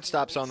 2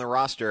 shortstops on the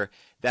roster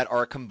that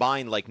are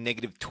combined like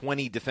negative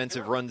 20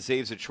 defensive run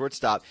saves at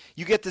shortstop.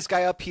 You get this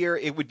guy up here,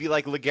 it would be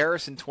like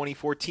Lagares in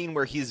 2014,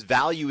 where his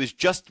value is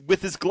just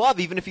with his glove,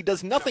 even if he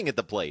does nothing at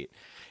the plate.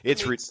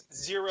 It makes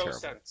zero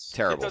sense.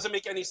 Terrible. It doesn't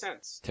make any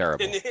sense.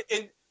 Terrible.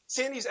 And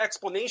Sandy's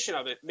explanation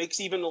of it makes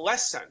even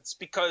less sense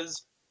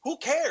because who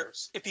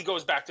cares if he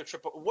goes back to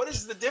triple? What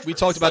is the difference? We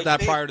talked about that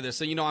prior to this.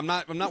 So, you know, I'm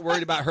not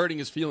worried about hurting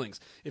his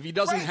feelings. If he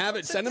doesn't have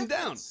it, send him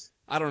down.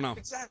 I don't know.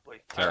 Exactly.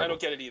 I don't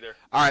get it either.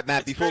 All right,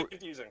 Matt,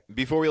 it's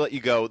before we let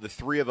you go, the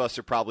 3 of us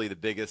are probably the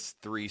biggest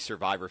 3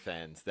 Survivor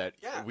fans that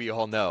we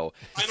all know.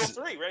 Final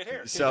 3 right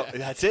here. So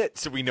that's it.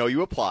 So we know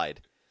you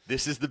applied.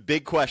 This is the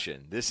big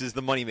question. This is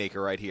the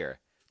moneymaker right here.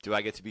 Do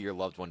I get to be your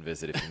loved one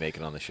visit if you make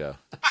it on the show?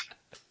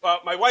 Well,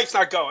 my wife's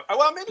not going.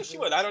 Well, maybe she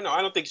would. I don't know.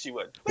 I don't think she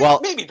would.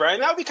 Maybe, Brian.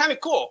 That would be kind of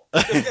cool.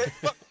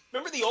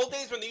 Remember the old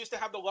days when they used to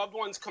have the loved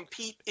ones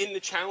compete in the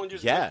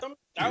challenges with them?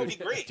 That would be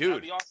great. Dude, that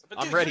would be awesome.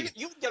 But I'm ready.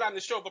 You would get on the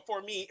show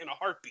before me in a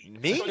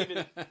heartbeat. Me?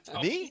 Me?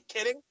 Are you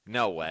kidding?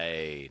 No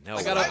way. No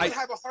way. I would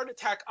have a heart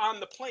attack on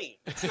the plane.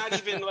 It's not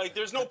even like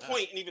there's no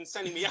point in even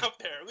sending me out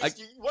there. At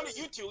least one of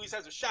you two at least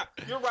has a shot.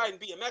 You're riding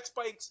BMX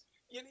bikes.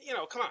 You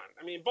know, come on.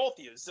 I mean, both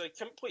of you. Like,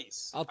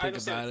 please. I'll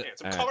think about it.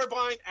 I'm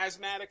colorblind,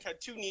 asthmatic, had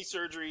 2 knee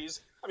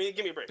surgeries. I mean,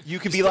 give me a break. You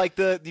could be like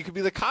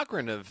the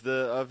Cochran of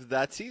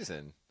that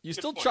season. You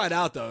still tried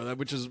out though,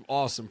 which is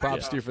awesome.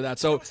 Props to you for that.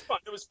 So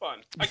it was fun.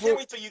 I can't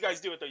wait till you guys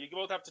do it though. You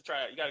both have to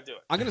try it. You got to do it.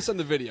 I'm gonna send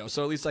the video,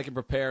 so at least I can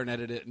prepare and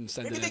edit it and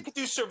send it. Maybe they could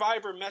do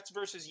Survivor Mets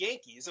versus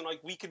Yankees, and like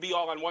we could be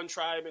all on one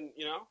tribe, and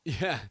you know.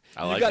 Yeah,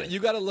 you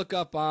got to look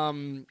up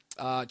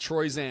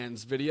Troy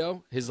Zan's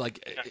video.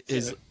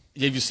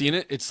 Have you seen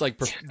it? It's like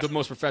the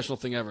most professional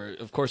thing ever.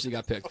 Of course, he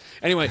got picked.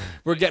 Anyway,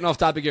 we're getting off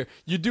topic here.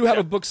 You do have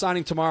a book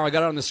signing tomorrow. I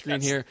got it on the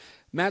screen here.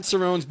 Matt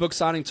Cerrone's book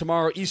signing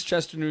tomorrow,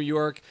 Eastchester, New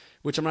York,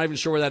 which I'm not even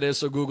sure where that is,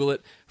 so Google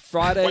it.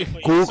 Friday,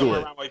 Google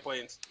it. Around White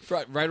Plains.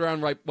 Right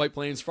around White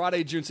Plains.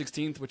 Friday, June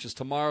 16th, which is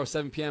tomorrow,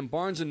 7 p.m.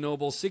 Barnes &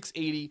 Noble,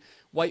 680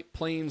 White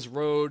Plains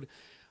Road.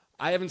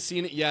 I haven't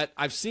seen it yet.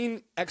 I've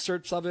seen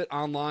excerpts of it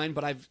online,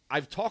 but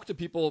I've talked to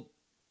people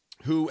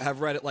who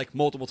have read it like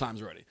multiple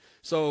times already.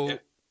 So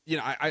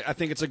I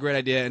think it's a great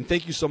idea, and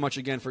thank you so much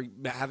again for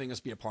having us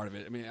be a part of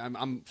it. I mean,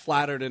 I'm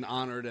flattered and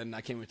honored, and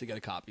I can't wait to get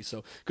a copy.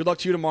 So good luck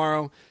to you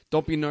tomorrow.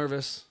 Don't be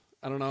nervous.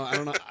 I don't know.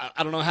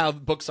 I don't know how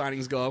book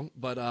signings go,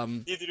 but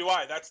neither do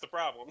I. That's the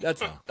problem. that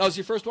was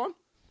your first one.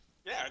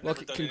 Yeah. Well,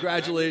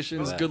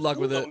 congratulations. Good luck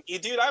with it.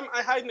 Dude,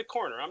 I hide in the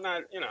corner. I'm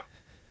not.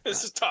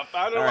 This is tough.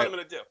 I don't know what I'm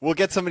going to do. We'll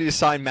get somebody to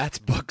sign Matt's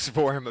books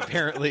for him,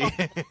 apparently. All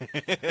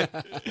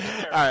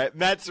right,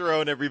 Matt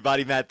Cerrone,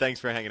 everybody. Matt, thanks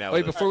for hanging out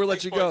with us. Before we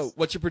let you go,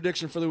 what's your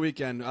prediction for the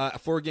weekend?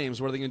 4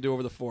 games. What are they going to do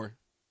over the 4?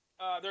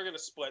 They're going to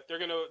split. I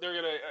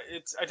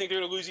think they're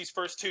going to lose these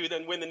first 2,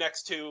 then win the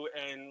next 2,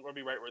 and we'll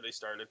be right where they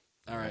started.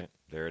 All right.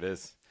 There it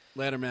is.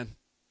 Later, man.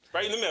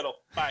 Right in the middle.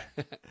 Bye.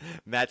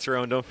 Matt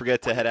Cerrone, don't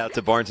forget to head out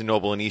to Barnes &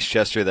 Noble in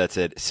Eastchester. That's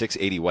at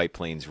 680 White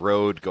Plains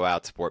Road. Go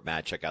out, support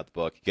Matt, check out the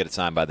book. Get it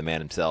signed by the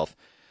man himself.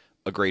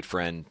 A great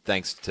friend.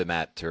 Thanks to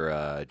Matt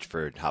for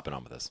hopping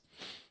on with us.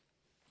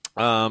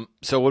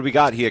 So what do we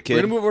got here, kid?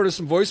 We're going to move over to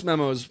some voice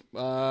memos.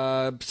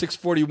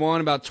 6:41,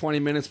 about 20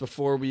 minutes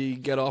before we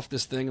get off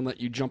this thing and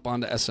let you jump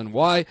onto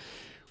SNY.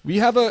 We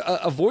have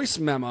a voice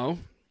memo,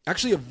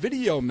 actually a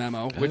video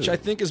memo, which I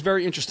think is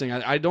very interesting.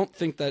 I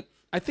think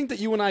that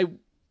you and I...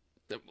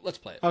 Let's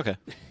play it. Okay.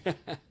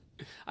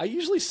 I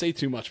usually say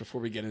too much before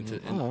we get into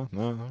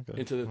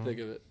into the thick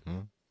of it.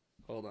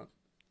 Hold on.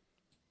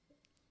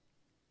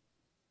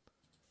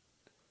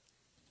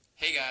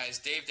 Hey guys,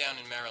 Dave down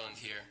in Maryland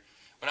here.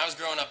 When I was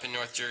growing up in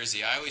North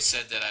Jersey, I always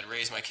said that I'd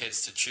raise my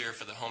kids to cheer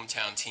for the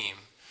hometown team.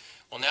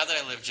 Well, now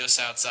that I live just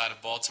outside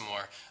of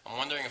Baltimore, I'm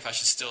wondering if I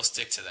should still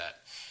stick to that.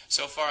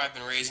 So far, I've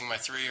been raising my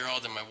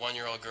 3-year-old and my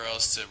 1-year-old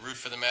girls to root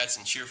for the Mets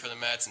and cheer for the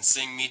Mets and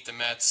sing Meet the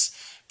Mets.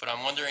 But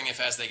I'm wondering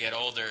if as they get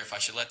older, if I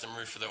should let them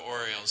root for the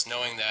Orioles,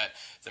 knowing that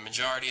the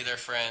majority of their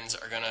friends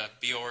are going to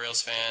be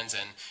Orioles fans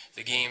and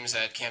the games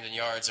at Camden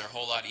Yards are a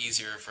whole lot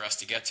easier for us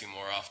to get to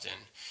more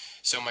often.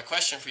 So my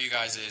question for you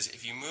guys is,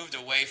 if you moved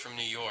away from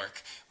New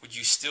York, would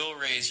you still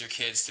raise your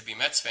kids to be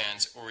Mets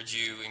fans, or would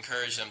you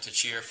encourage them to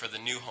cheer for the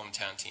new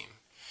hometown team?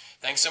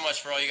 Thanks so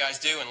much for all you guys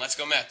do, and let's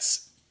go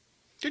Mets.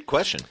 Good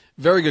question.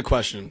 Very good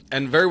question,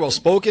 and very well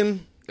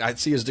spoken. I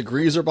see his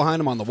degrees are behind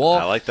him on the wall.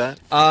 I like that.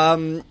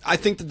 I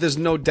think that there's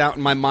no doubt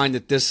in my mind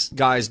that this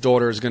guy's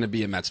daughter is going to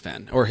be a Mets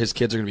fan, or his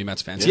kids are going to be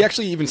Mets fans. Yeah. He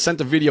actually even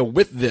sent a video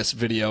with this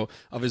video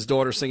of his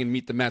daughter singing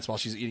Meet the Mets while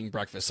she's eating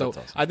breakfast. So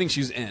awesome. I think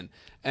she's in.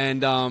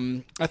 And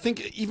I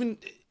think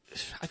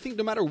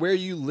no matter where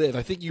you live,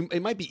 I think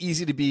it might be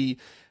easy to be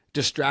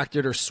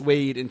distracted or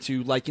swayed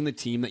into liking the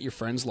team that your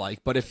friends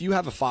like. But if you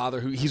have a father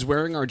he's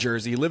wearing our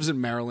jersey, he lives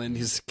in Maryland,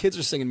 his kids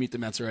are singing Meet the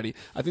Mets already,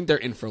 I think they're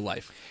in for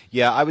life.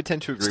 Yeah, I would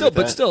tend to agree with that.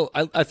 But still,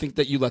 I think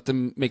that you let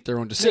them make their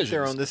own decisions. Make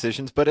their own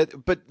decisions,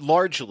 but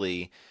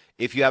largely,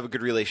 if you have a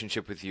good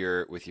relationship with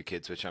your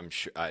kids, which I'm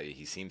sure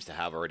he seems to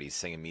have already,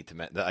 singing Meet the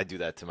Mets. I do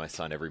that to my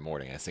son every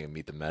morning. I sing him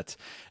Meet the Mets.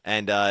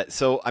 And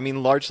so, I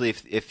mean, largely,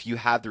 if you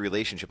have the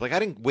relationship, like I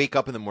didn't wake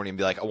up in the morning and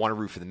be like, I want to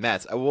root for the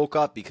Mets. I woke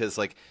up because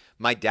like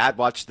my dad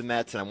watched the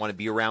Mets and I want to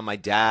be around my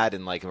dad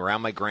and like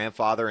around my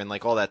grandfather and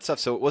like all that stuff.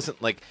 So it wasn't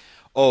like,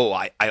 oh,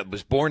 I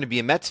was born to be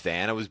a Mets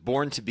fan. I was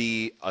born to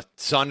be a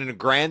son and a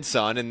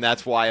grandson, and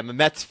that's why I'm a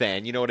Mets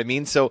fan. You know what I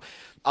mean? So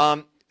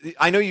I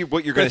know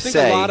what you're going to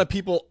say. A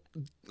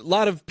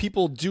lot of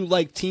people do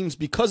like teams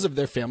because of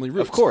their family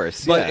roots. Of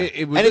course, but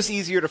yeah. It's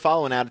easier to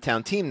follow an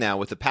out-of-town team now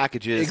with the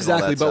packages. Exactly,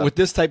 and all that but stuff. with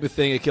this type of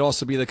thing, it could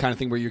also be the kind of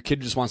thing where your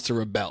kid just wants to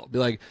rebel. Be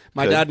like,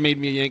 my dad made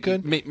me a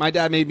Yankee. My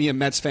dad made me a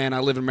Mets fan. I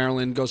live in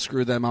Maryland. Go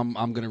screw them. I'm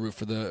going to root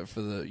for the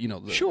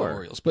the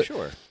Orioles. But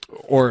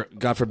or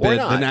God forbid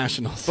the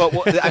Nationals.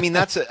 But I mean,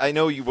 I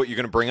know what you're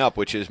going to bring up,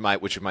 which is my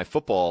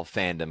football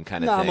fandom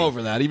kind of thing. I'm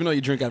over that. Even though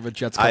you drink out of a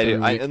Jets cup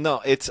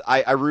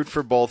I root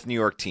for both New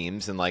York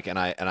teams, and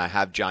I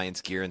have Giants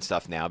gear and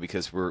stuff now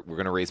because we're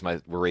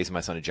raising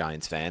my son a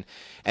Giants fan,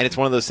 and it's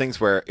one of those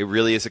things where it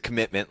really is a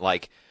commitment.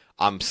 Like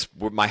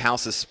my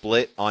house is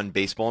split on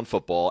baseball and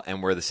football,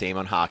 and we're the same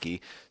on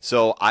hockey.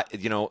 So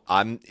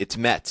it's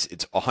Mets.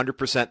 It's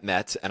 100%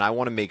 Mets, and I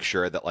want to make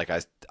sure that like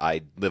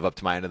I live up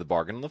to my end of the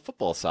bargain on the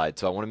football side.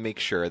 So I want to make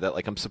sure that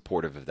like I'm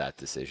supportive of that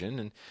decision.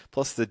 And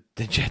plus the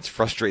Jets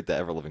frustrate the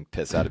ever living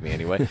piss out of me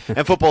anyway.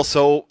 And football's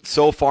so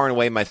far and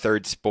away my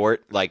third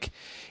sport. Like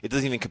it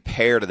doesn't even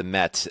compare to the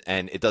Mets,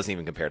 and it doesn't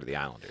even compare to the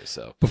Islanders.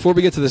 So before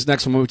we get to this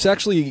next one, which is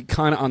actually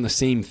kind of on the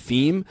same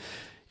theme.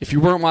 If you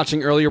weren't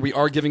watching earlier, we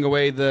are giving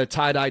away the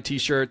tie-dye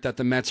T-shirt that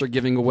the Mets are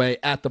giving away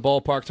at the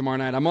ballpark tomorrow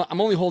night. I'm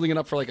only holding it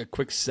up for like a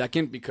quick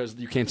second because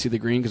you can't see the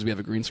green because we have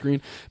a green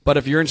screen. But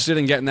if you're interested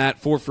in getting that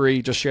for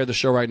free, just share the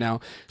show right now.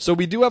 So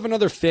we do have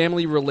another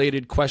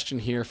family-related question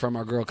here from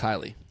our girl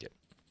Kylie. Yep.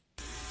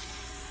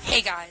 Hey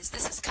guys,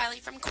 this is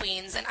Kylie from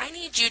Queens, and I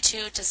need you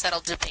two to settle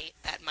a debate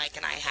that Mike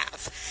and I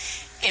have.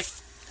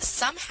 If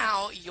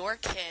somehow your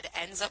kid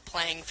ends up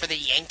playing for the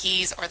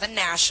Yankees or the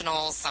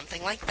Nationals,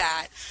 something like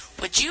that,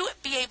 would you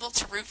be able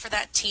to root for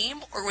that team,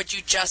 or would you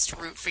just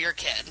root for your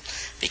kid?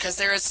 Because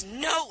there is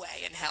no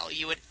way in hell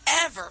you would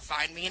ever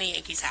find me in a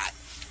Yankees hat.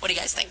 What do you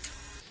guys think?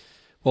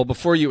 Well,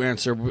 before you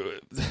answer,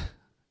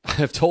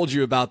 I've told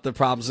you about the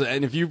problems,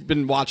 and if you've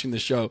been watching the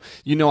show,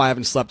 you know I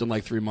haven't slept in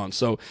like 3 months.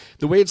 So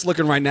the way it's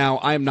looking right now,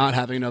 I am not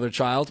having another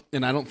child,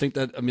 and I don't think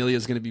that Amelia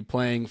is going to be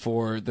playing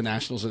for the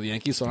Nationals or the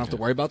Yankees, so I don't have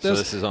to worry about this.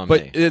 So this is on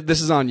me. But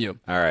this is on you.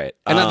 All right.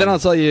 And then I'll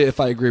tell you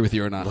if I agree with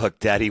you or not. Look,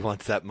 Daddy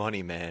wants that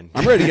money, man.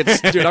 I'm ready to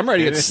get, dude. I'm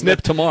ready to get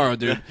snipped tomorrow,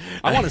 dude.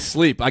 I want to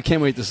sleep. I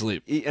can't wait to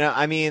sleep. You know,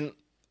 I mean,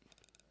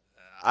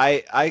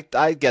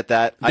 I get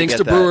that. Thanks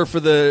to Brewer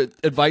for the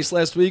advice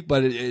last week,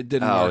 but it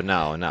didn't work. Oh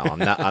no, I'm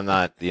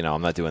not. You know,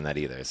 I'm not doing that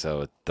either.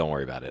 So don't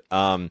worry about it.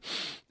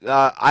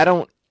 I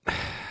don't.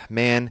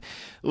 Man,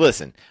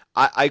 listen.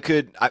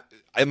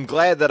 I'm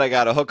glad that I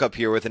got a hookup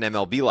here with an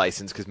MLB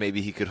license because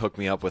maybe he could hook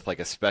me up with like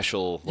a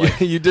special.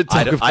 Like, yeah, you did.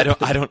 Talk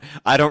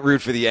I don't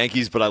root for the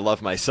Yankees, but I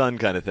love my son,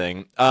 kind of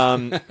thing.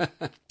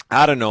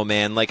 I don't know,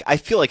 man. Like, I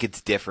feel like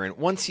it's different.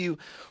 Once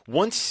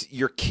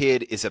your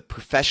kid is a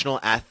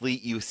professional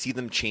athlete, you see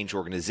them change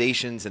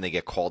organizations and they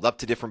get called up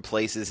to different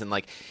places. And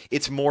like,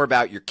 it's more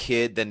about your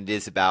kid than it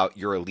is about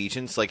your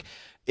allegiance. Like,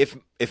 if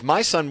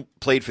my son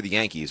played for the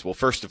Yankees, well,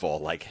 first of all,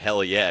 like,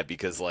 hell yeah,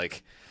 because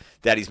like,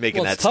 Daddy's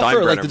making that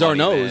Steinbrenner like the Darnos.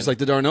 money, man. Like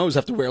the Darnos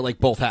have to wear like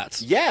both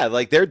hats. Yeah,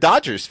 like they're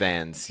Dodgers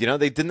fans. You know,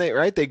 they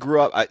right? They grew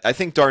up. I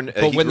think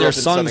But when their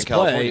sons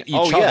play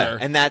each other,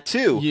 and that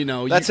too. You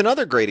know, that's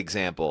another great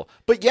example.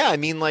 But yeah, I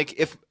mean, like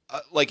if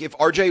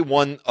RJ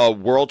won a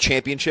world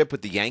championship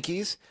with the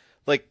Yankees.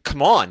 Like,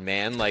 come on,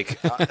 man!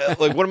 Like,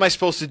 like, what am I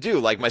supposed to do?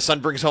 Like, my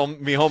son brings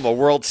me home a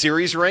World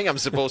Series ring. I'm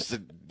supposed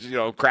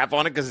to, crap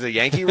on it because it's a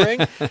Yankee ring?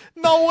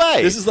 No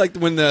way. This is like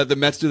when the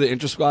Mets do the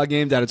inter-squad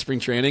game down at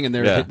spring training, and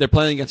they're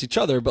playing against each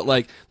other. But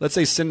like, let's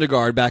say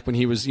Syndergaard back when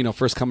he was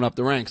first coming up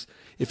the ranks,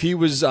 if he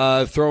was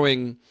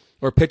throwing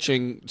or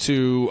pitching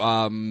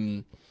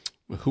to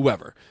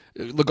whoever.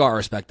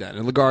 Lagares back then,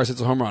 and Lagares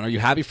hits a home run. Are you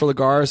happy for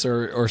Lagares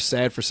or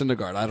sad for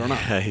Syndergaard? I don't know.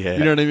 Yeah.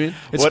 You know what I mean?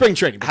 It's spring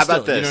training. But how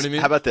about still, this? You know what I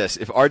mean? How about this?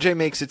 If RJ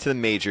makes it to the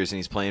majors and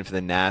he's playing for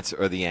the Nats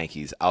or the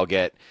Yankees, I'll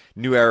get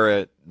New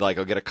Era. Like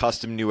I'll get a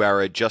custom New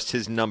Era, just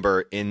his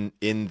number in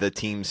the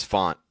team's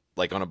font,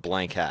 like on a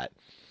blank hat.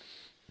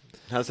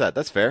 How's that?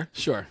 That's fair.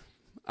 Sure.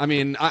 I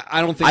mean,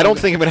 I don't think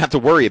I'm gonna have to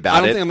worry about it.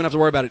 I don't think I'm gonna have to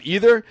worry about it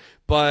either.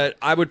 But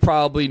I would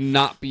probably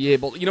not be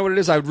able. You know what it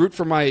is? I would root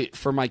for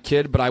my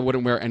kid, but I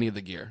wouldn't wear any of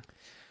the gear.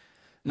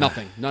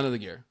 Nothing. None of the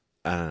gear.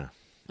 I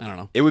don't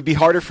know. It would be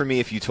harder for me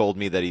if you told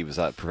me that he was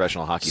a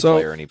professional hockey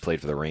player and he played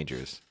for the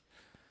Rangers.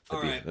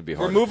 That'd be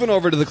hard. We're moving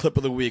over to the clip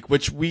of the week,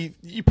 which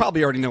you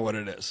probably already know what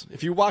it is.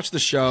 If you watch the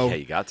show, yeah,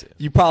 you got to.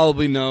 You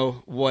probably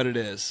know what it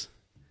is.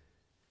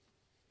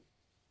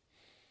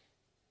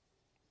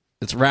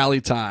 It's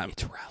rally time.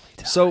 It's rally time.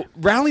 So,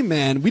 Rally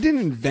Man, we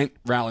didn't invent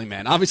Rally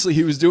Man. Obviously,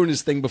 he was doing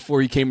his thing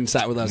before he came and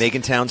sat with us.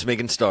 Making towns,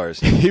 making stars.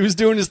 He was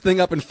doing his thing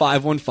up in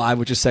 515,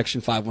 which is section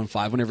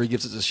 515, whenever he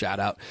gives us a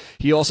shout-out.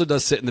 He also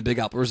does sit in the Big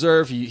Apple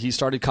Reserve. He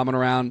started coming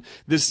around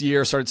this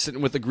year, started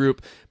sitting with the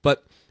group.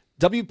 But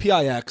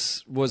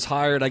WPIX was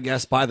hired, I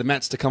guess, by the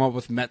Mets to come up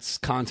with Mets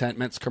content,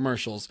 Mets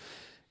commercials.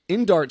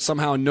 Indart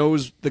somehow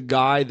knows the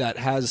guy that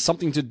has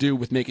something to do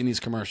with making these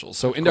commercials.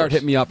 So Indart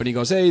hit me up and he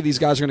goes, hey, these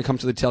guys are going to come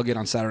to the tailgate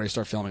on Saturday,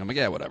 start filming. I'm like,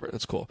 yeah, whatever.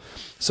 That's cool.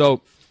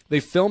 So they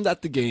filmed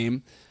at the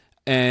game,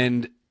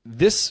 and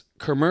this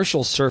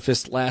commercial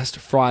surfaced last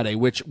Friday,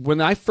 which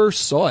when I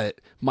first saw it,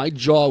 my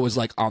jaw was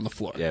like on the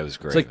floor. Yeah, it was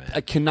great, it's like, man.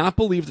 I cannot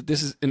believe that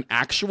this is an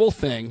actual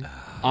thing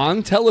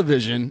on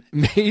television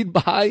made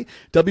by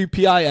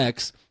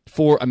WPIX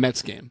for a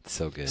Mets game.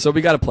 So good. So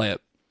we got to play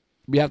it.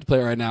 We have to play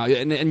it right now.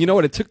 And you know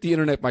what? It took the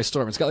internet by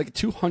storm. It's got like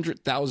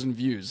 200,000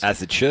 views.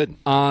 As it should.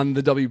 On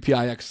the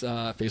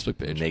WPIX Facebook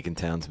page. Making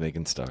towns,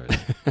 making stars.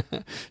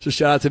 So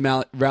shout out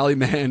to Rally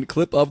Man,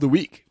 clip of the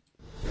week.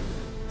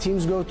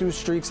 Teams go through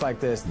streaks like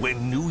this.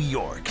 When New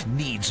York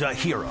needs a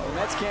hero. The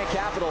Mets can't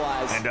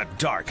capitalize. And a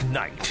dark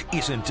night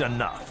isn't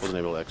enough. Wasn't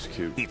able to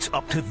execute. It's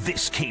up to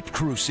this Caped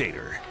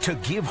Crusader to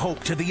give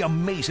hope to the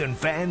amazing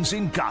fans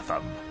in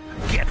Gotham.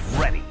 Get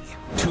ready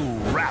to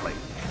rally.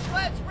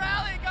 Let's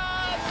rally,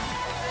 guys!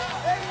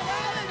 It's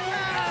rally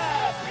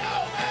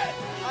time!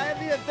 I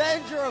am the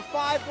Avenger of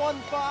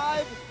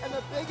 515 and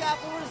the Big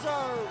Apple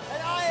Reserve,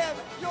 and I am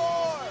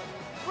your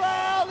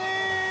rally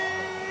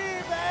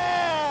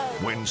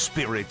man! When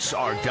spirits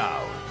are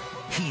down,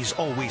 he's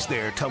always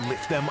there to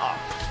lift them up.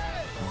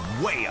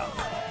 Way up.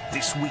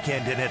 This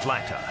weekend in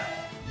Atlanta.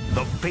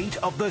 The fate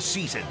of the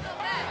season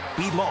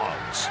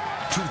belongs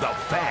to the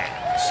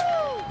fans.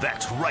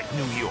 That's right,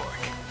 New York.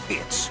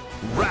 It's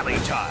rally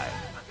time.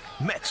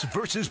 Mets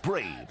versus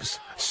Braves.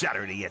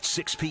 Saturday at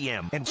 6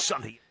 p.m. and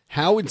Sunday.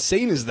 How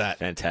insane is that?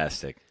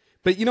 Fantastic.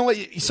 But you know what?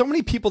 So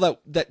many people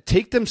that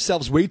take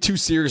themselves way too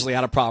seriously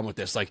had a problem with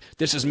this. Like,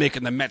 this is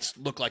making the Mets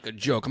look like a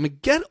joke. I mean,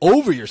 get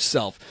over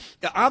yourself.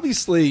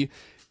 Obviously,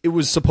 it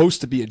was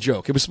supposed to be a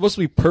joke. It was supposed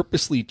to be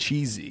purposely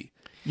cheesy.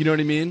 You know what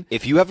I mean?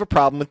 If you have a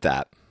problem with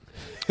that,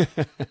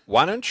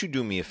 why don't you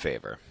do me a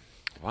favor?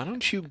 Why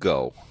don't you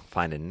go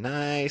find a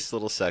nice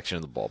little section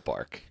of the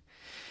ballpark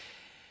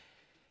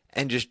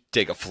and just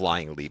take a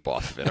flying leap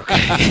off of it,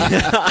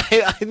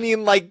 okay? I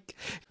mean, like...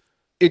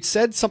 It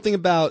said something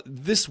about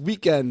this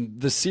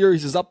weekend, the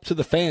series is up to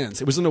the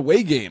fans. It was an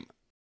away game.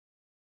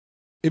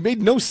 It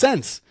made no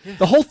sense.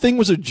 The whole thing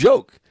was a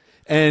joke.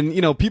 And,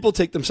 people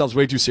take themselves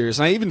way too serious.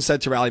 And I even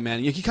said to Rally Man,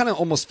 he kind of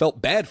almost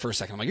felt bad for a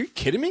second. I'm like, are you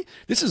kidding me?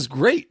 This is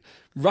great.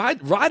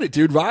 Ride it,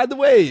 dude. Ride the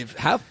wave.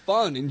 Have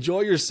fun.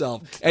 Enjoy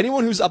yourself.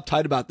 Anyone who's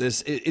uptight about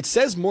this, it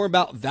says more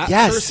about that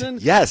person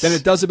than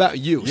it does about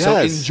you. Yes. So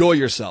enjoy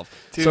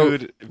yourself. Dude.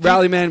 So,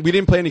 Rally Man, we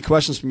didn't play any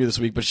questions from you this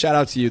week, but shout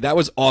out to you. That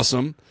was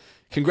awesome.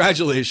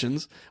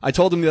 Congratulations. I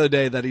told him the other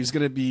day that he's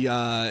going to be,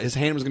 his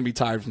hand was going to be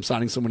tired from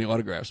signing so many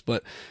autographs.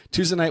 But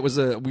Tuesday night was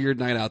a weird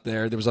night out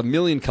there. There was 1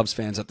 million Cubs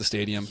fans at the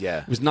stadium.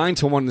 Yeah. It was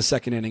 9-1 in the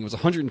second inning. It was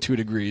 102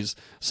 degrees.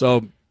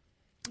 So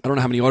I don't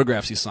know how many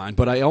autographs he signed,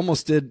 but I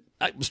almost did.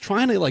 I was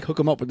trying to hook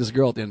him up with this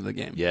girl at the end of the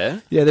game.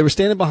 Yeah? Yeah, they were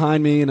standing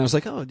behind me, and I was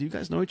like, oh, do you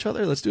guys know each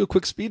other? Let's do a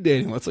quick speed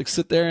dating. Let's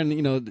sit there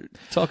and,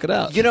 talk it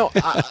out.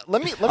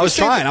 Let me I was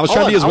say trying. this- I was hold trying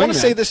to on. be his I want to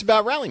wingman. say this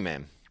about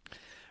Rallyman.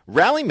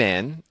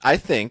 Rallyman, I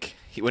think,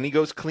 when he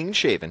goes clean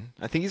shaven,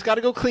 I think he's got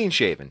to go clean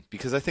shaven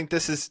because I think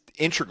this is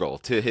integral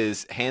to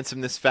his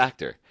handsomeness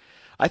factor.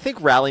 I think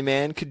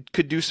Rallyman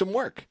could do some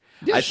work.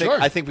 Yeah,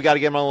 I think we got to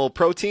get him on a little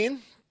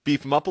protein,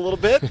 beef him up a little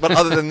bit. But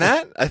other than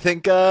that, I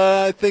think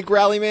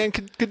Rallyman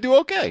could do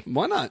okay.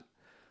 Why not?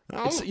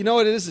 You know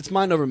what it is? It's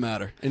mind over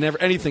matter. And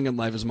anything in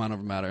life is mind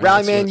over matter.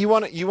 Rallyman, you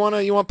want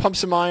to pump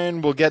some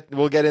iron? We'll get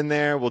in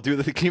there. We'll do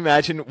the. Can you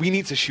imagine? We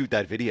need to shoot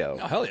that video.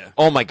 Oh, hell yeah.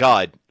 Oh my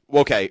God.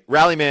 Okay,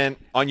 Rallyman,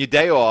 on your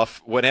day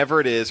off, whenever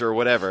it is or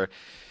whatever,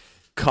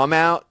 come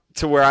out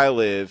to where I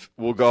live.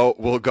 We'll go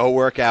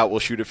work out. We'll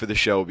shoot it for the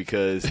show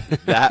because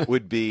that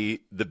would be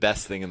the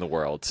best thing in the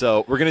world.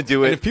 So we're gonna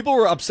do it. And if people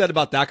were upset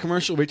about that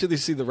commercial, wait till they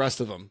see the rest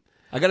of them.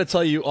 I got to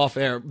tell you off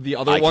air, the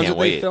other ones that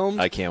they filmed.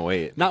 I can't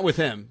wait. Not with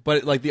him,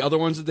 but the other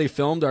ones that they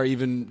filmed are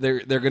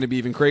they're going to be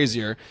even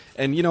crazier.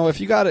 And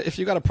if you got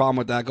a problem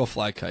with that, go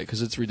fly kite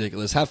because it's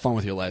ridiculous. Have fun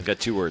with your life. I've got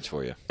 2 words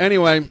for you.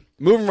 Anyway,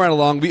 moving right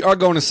along, we are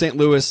going to St.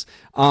 Louis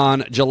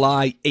on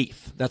July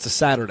 8th. That's a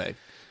Saturday.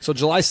 So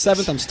July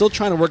 7th, I'm still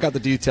trying to work out the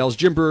details.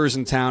 Jim Brewer's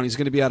in town. He's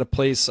going to be at a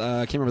place.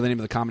 I can't remember the name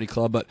of the comedy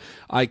club, but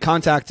I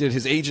contacted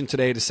his agent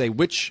today to say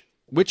which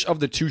of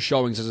the 2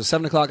 showings, there's a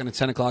 7 o'clock and a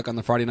 10 o'clock on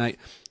the Friday night,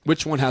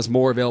 which one has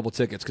more available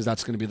tickets, because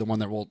that's going to be the one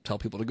that we'll tell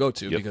people to go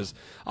to, because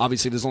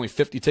obviously there's only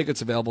 50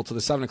 tickets available to the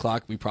 7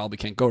 o'clock. We probably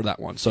can't go to that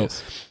one. So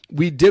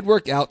we did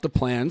work out the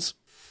plans.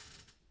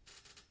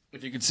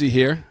 If you can see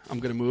here, I'm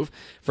going to move,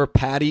 for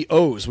Patty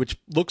O's, which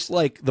looks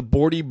like the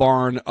Bordy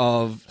Barn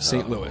of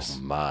St. Louis.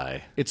 Oh,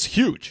 my. It's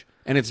huge,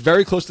 and it's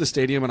very close to the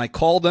stadium, and I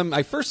called them.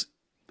 I first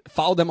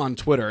followed them on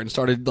Twitter and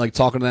started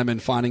talking to them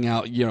and finding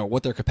out,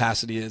 what their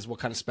capacity is, what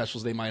kind of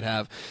specials they might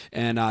have.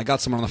 And I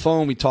got someone on the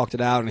phone. We talked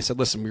it out, and I said,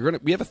 listen,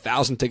 we have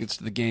 1,000 tickets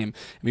to the game,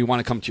 and we want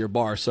to come to your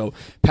bar. So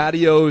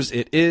Patios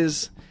it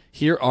is.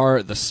 Here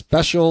are the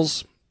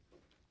specials.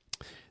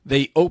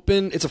 They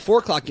open. It's a 4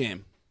 o'clock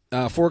game.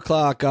 4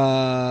 o'clock,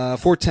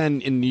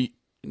 4:10 in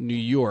New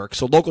York.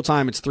 So local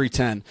time, it's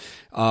 3:10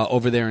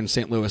 over there in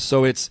St. Louis.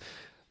 So it's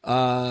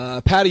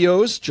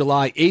Patios,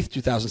 July 8th,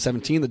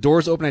 2017. The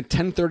doors open at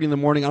 10:30 in the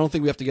morning. I don't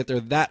think we have to get there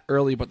that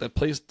early, but the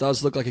place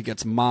does look like it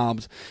gets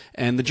mobbed.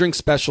 And the drink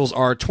specials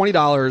are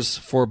 $20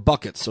 for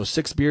buckets, so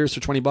 6 beers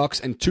for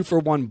 $20, and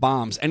 2-for-1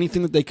 bombs.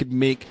 Anything that they could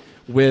make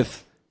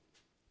with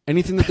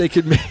anything that they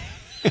could make.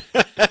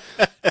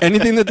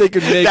 Anything that they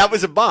could make. That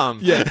was a bomb.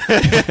 Yeah.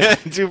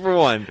 2 for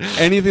 1.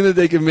 Anything that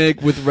they can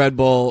make with Red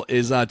Bull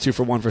is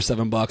 2-for-1 for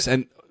 $7.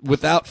 And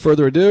without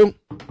further ado,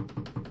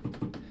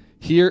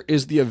 here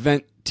is the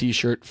event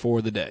t-shirt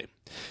for the day.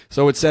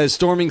 So it says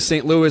Storming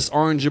St. Louis,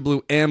 orange and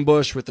blue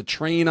ambush with a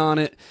train on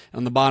it.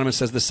 On the bottom it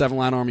says the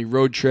 7-Line Army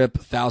road trip,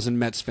 1,000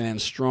 Mets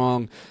fans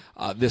strong.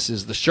 This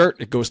is the shirt.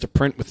 It goes to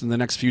print within the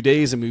next few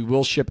days, and we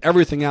will ship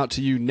everything out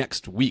to you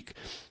next week.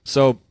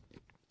 So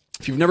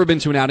if you've never been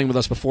to an outing with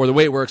us before, the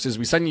way it works is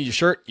we send you your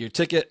shirt, your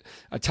ticket,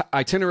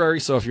 itinerary.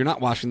 So if you're not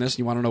watching this and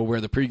you want to know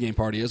where the pregame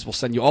party is, we'll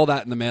send you all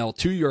that in the mail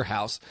to your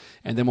house,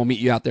 and then we'll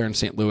meet you out there in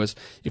St. Louis.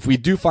 If we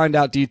do find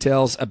out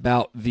details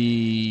about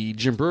the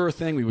Jim Brewer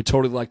thing, we would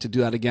totally like to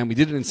do that again. We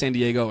did it in San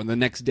Diego, and the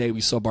next day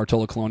we saw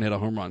Bartolo Colon hit a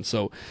home run.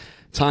 So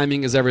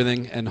timing is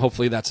everything, and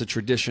hopefully that's a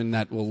tradition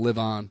that will live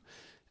on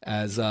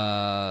as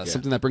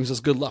something that brings us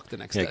good luck the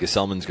next day. Yeah,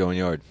 Gesellman's going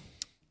yard.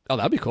 Oh,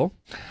 that'd be cool.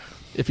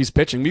 If he's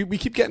pitching. We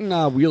keep getting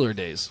Wheeler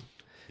days.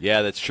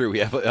 Yeah, that's true. We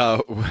have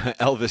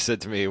Elvis said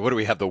to me, what do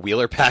we have, the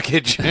Wheeler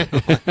package?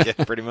 Yeah,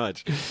 pretty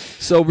much.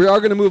 So we are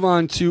going to move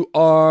on to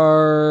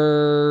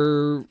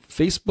our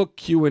Facebook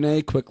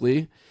Q&A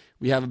quickly.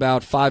 We have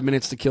about 5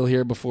 minutes to kill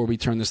here before we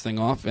turn this thing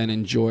off and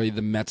enjoy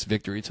the Mets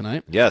victory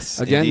tonight. Yes,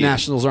 Again, indeed.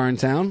 Nationals are in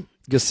town.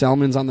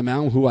 Gesellman's on the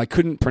mound, who I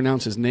couldn't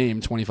pronounce his name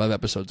 25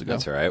 episodes ago.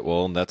 That's all right.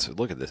 Well,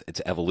 look at this.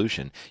 It's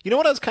evolution. You know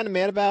what I was kind of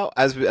mad about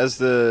as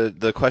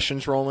the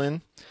questions roll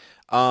in?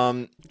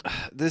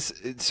 This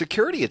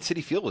security at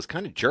Citi Field was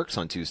kind of jerks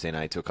on Tuesday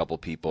night to a couple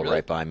people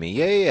right by me.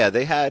 Yeah.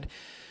 They had,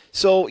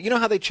 so you know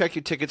how they check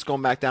your tickets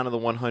going back down to the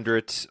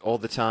 100 all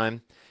the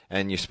time,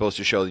 and you're supposed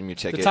to show them your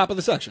ticket. The top of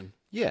the section.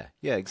 Yeah,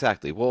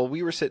 exactly. Well,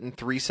 we were sitting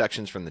 3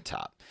 sections from the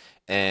top,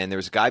 and there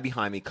was a guy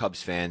behind me,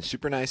 Cubs fan,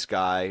 super nice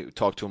guy.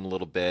 Talked to him a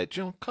little bit.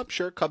 Cubs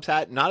shirt, Cubs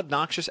hat, not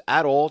obnoxious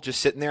at all,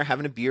 just sitting there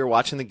having a beer,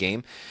 watching the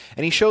game.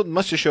 And he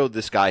must have showed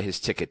this guy his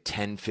ticket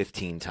 10,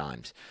 15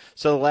 times.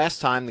 So the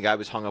last time the guy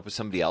was hung up with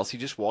somebody else, he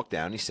just walked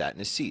down, he sat in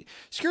his seat.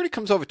 Security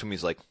comes over to him,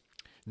 he's like,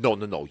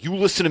 no, you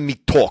listen to me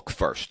talk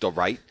first, all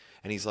right?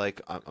 And he's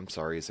like, I'm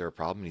sorry, is there a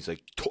problem? And he's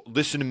like,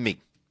 listen to me.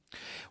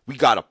 We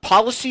got a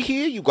policy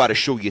here. You got to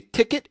show your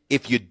ticket.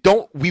 If you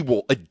don't, we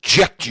will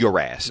eject your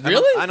ass.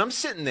 Really? And I'm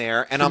sitting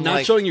there, and For I'm not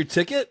like, showing your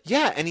ticket?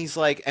 yeah. And he's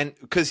like, and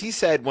because he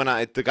said when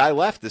the guy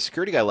left, the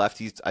security guy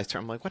left,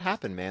 I'm like, what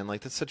happened, man?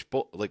 Like that's such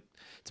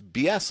it's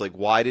BS. Like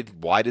why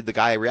did the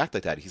guy react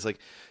like that? He's like,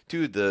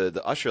 dude,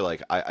 the usher,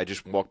 like I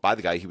just walked by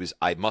the guy.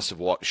 I must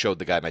have showed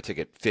the guy my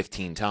ticket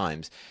 15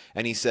 times,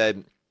 and he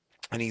said,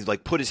 and he's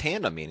like put his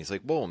hand on me, and he's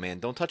like, whoa, man,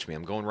 don't touch me.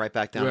 I'm going right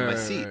back down to my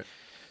seat. Right.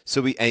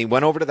 So he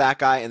went over to that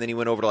guy, and then he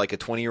went over to like a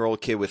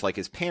 20-year-old kid with like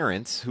his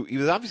parents, who he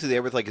was obviously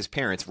there with like his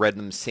parents, read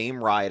them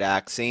same riot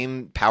act,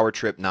 same power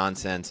trip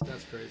nonsense.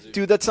 That's crazy.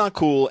 Dude, that's not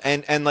cool.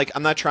 And like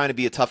I'm not trying to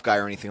be a tough guy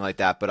or anything like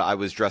that, but I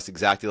was dressed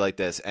exactly like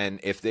this, and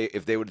if they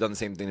would have done the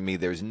same thing to me,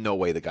 there's no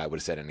way the guy would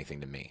have said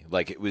anything to me.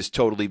 Like it was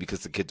totally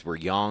because the kids were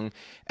young,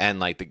 and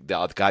like the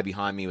guy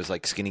behind me was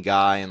like skinny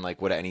guy and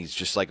like what, and he's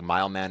just like a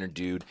mild-mannered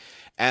dude.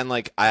 And,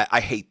 like, I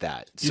hate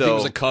that. You think it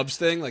was a Cubs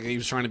thing? Like, he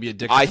was trying to be a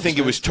dick? I think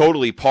it was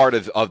totally part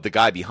of the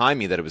guy behind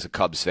me that it was a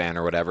Cubs fan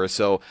or whatever.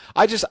 So,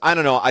 I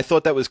don't know. I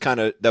thought that was kind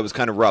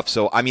of rough.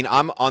 So, I mean,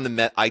 I'm on the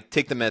Met. I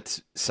take the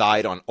Mets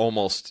side on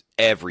almost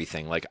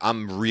everything. Like,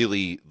 I'm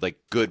really, like,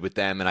 good with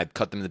them, and I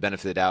cut them the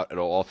benefit of the doubt at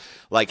all.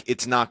 Like,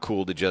 it's not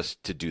cool to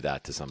do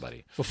that to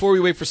somebody. Before we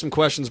wait for some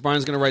questions,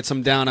 Brian's going to write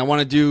some down. I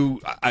want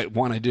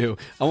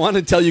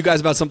to tell you guys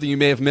about something you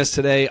may have missed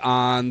today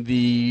on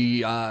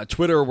the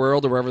Twitter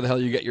world or wherever the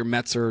hell you get your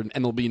Mets or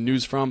MLB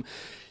news from.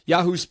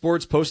 Yahoo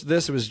Sports posted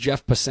this. It was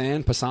Jeff Passan.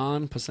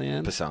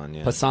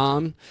 Yeah.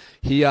 Passan.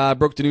 He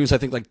broke the news, I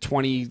think, like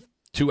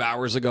 22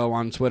 hours ago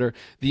on Twitter.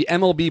 The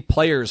MLB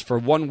players for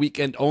 1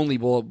 weekend only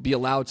will be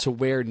allowed to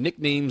wear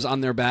nicknames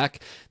on their back.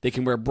 They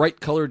can wear bright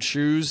colored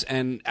shoes.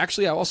 And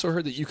actually, I also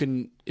heard that you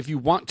can, if you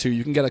want to,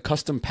 you can get a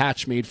custom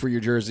patch made for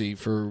your jersey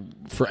for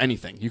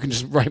anything. You can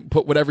just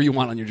put whatever you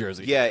want on your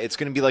jersey. Yeah, it's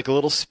going to be like a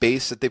little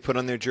space that they put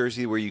on their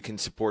jersey where you can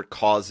support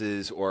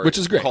causes or which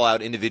is great. Call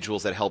out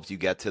individuals that helped you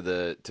get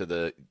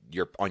to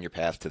your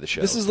path to the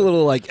show. This is a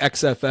little like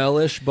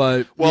XFL-ish,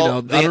 but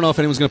I don't know if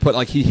anyone's going to put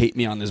like he hate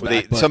me on this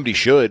back. Somebody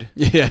should.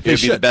 Yeah, it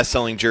would be the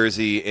best-selling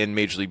jersey in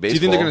Major League Baseball. Do you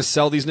think they're going to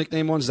sell these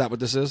nickname ones? Is that what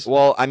this is?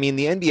 Well, I mean,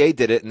 the NBA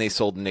did it, and they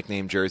sold the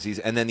nickname jerseys,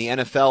 and then the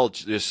NFL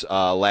just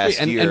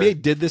last year.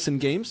 NBA did this in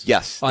games?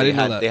 Yes. I didn't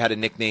know that. They had a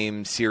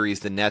nickname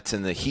series. The Nets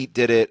and the Heat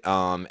did it,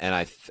 and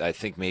I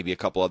think maybe a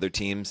couple other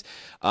teams.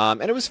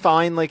 And it was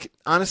fine. Like,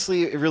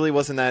 honestly, it really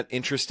wasn't that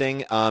interesting.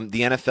 The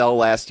NFL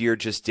last year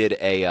just did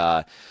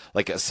a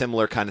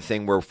similar kind of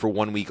thing where for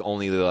 1 week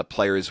only the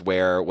players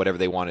wear whatever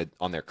they wanted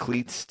on their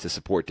cleats to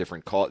support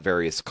different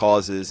various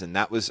causes, and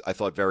that was, I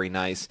thought, very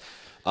nice.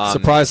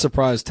 Surprise,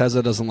 surprise,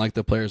 Tezza doesn't like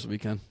the Players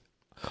Weekend.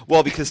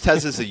 Well, because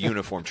Tezza's a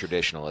uniform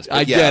traditionalist. But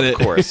I get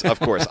it. Of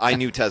course. I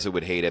knew Tezza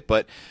would hate it,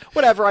 but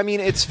whatever. I mean,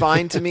 it's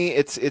fine to me.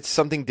 It's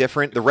something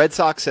different. The Red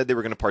Sox said they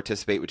were going to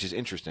participate, which is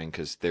interesting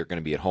because they're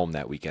going to be at home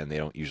that weekend. They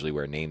don't usually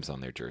wear names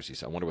on their jerseys.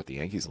 So I wonder what the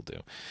Yankees will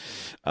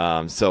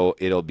do. So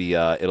it'll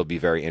be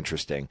very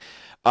interesting.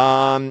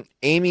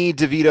 Amy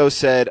DeVito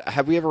said,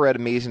 "Have we ever read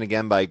Amazing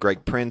Again by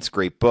Greg Prince?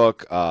 Great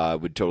book.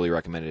 Would totally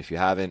recommend it if you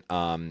haven't."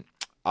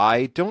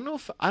 I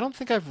don't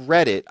think I've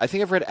read it. I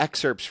think I've read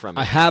excerpts from it.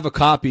 I have a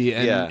copy,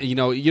 and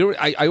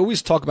I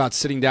always talk about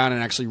sitting down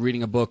and actually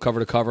reading a book cover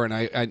to cover, and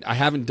I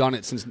haven't done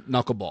it since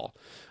Knuckleball.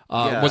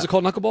 Was it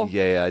called Knuckleball?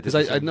 Yeah. Because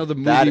I know the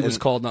movie was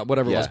called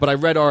whatever it was, but I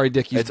read R.A.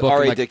 Dickey's book. It's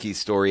R.A. Dickey's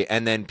story,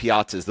 and then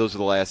Piazza's. Those are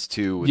the last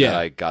two that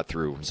I got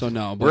through. So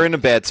no, we're in a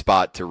bad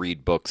spot to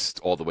read books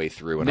all the way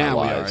through in our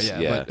lives. Now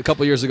we are, But a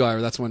couple of years ago,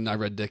 that's when I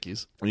read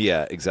Dickey's.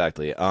 Yeah,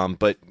 exactly.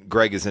 But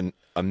Greg is an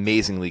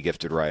amazingly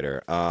gifted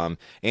writer.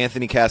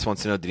 Anthony Cass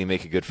wants to know, did he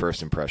make a good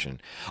first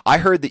impression? I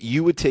heard that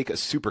you would take a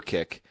super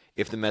kick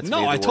if the Mets made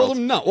the World Series. No, I told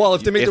him no. Well,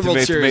 if they made the World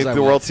Series, I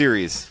would. World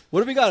Series.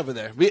 What do we got over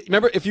there?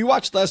 Remember, if you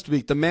watched last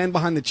week, the man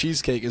behind the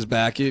cheesecake is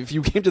back. If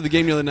you came to the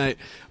game the other night,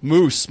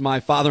 Moose, my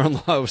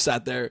father-in-law,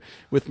 sat there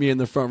with me in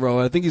the front row.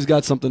 I think he's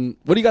got something.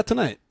 What do you got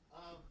tonight?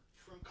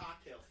 Shrimp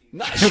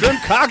cocktail.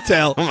 Shrimp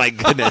cocktail. Oh my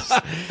goodness,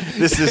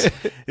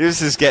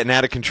 this is getting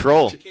out of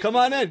control. Come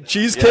on in,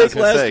 cheesecake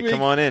last week.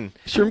 Come on in,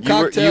 shrimp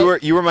cocktail.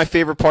 You were my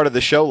favorite part of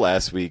the show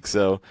last week.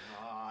 So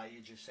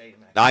you're just saying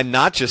that. I'm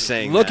not just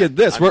saying. Look at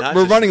this.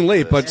 We're running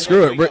late, but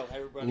screw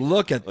it.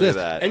 Look at this.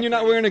 That. And you're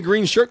not wearing a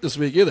green shirt this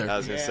week either. I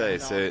was gonna say.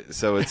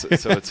 So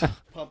it's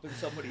Pumping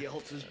somebody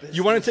else's business.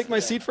 You want to take my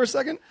seat for a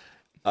second?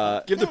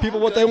 Give the people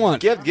what they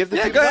want. Give the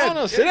people. Go ahead.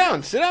 No, sit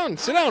down.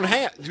 Hang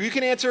on. You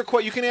can answer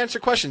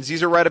questions.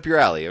 These are right up your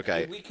alley.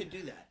 Okay. We could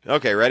do that.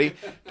 Okay, ready?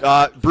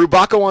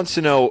 Brubaca wants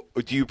to know: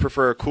 do you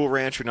prefer Cool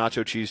Ranch or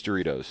nacho cheese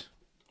Doritos?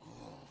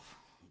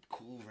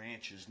 Cool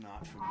Ranch is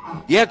not for me.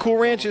 Yeah, Cool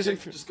Ranch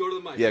isn't. Just go to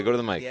the mic. Yeah, go to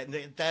the mic. Yeah,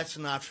 that's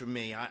not for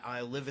me.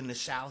 I live in the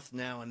South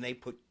now, and they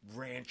put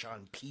ranch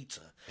on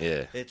pizza.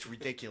 Yeah. It's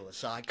ridiculous.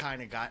 So I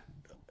kind of got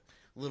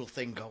a little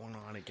thing going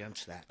on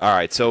against that. All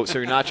right, so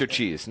you're nacho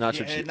cheese,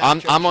 nacho Yeah, cheese.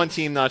 nacho I'm on cheese.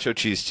 team nacho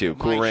cheese too. My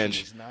Cool Ranch.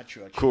 cheese, not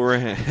your cheese. Cool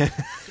Ranch.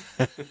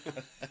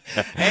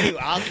 Anyway,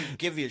 I'll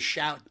give you a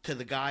shout to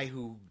the guy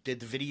who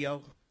did the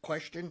video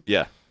question.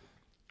 Yeah,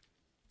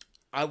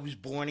 I was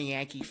born a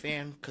Yankee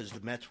fan because the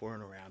Mets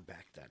weren't around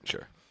back then.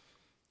 sure.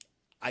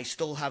 I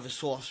still have a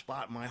soft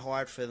spot in my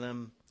heart for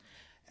them,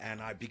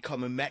 and I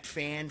become a Met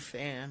fan,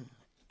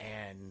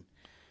 and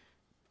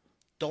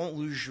don't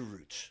lose your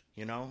roots,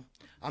 you know?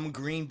 I'm a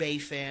Green Bay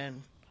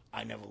fan.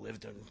 I never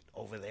lived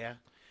over there,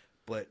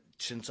 but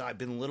since I've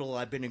been little,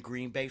 I've been a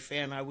Green Bay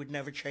fan. I would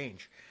never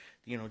change.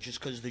 You know, just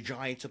because the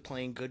Giants are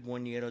playing good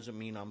one year doesn't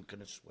mean I'm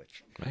going to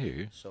switch. I hear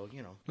you. So,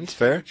 you know, That's you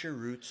fair. stick with your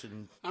roots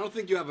and... I don't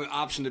think you have an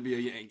option to be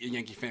a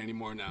Yankee fan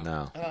anymore now.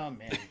 No. Oh,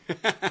 man.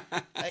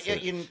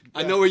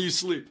 I know where you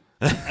sleep.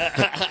 All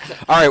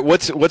right,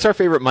 what's our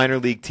favorite minor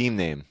league team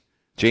name?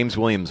 James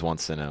Williams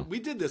wants to know. We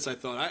did this, I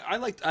thought. I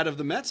liked, out of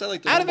the Mets, I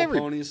like the Out of Rumble every-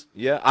 Ponies.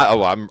 Yeah,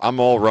 I'm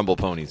all Rumble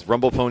Ponies.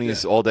 Rumble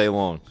Ponies all day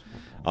long.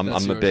 I'm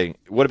That's a yours. big.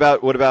 What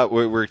about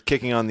we're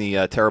kicking on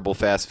the terrible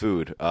fast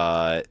food,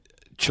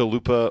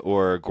 chalupa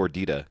or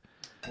gordita?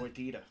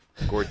 Gordita.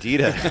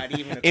 Gordita. Not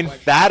even a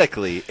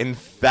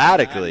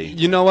Emphatically.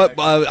 You know what?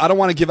 I don't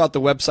want to give out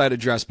the website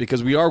address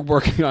because we are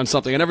working on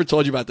something. I never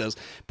told you about this.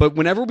 But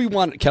whenever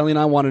Kelly and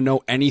I want to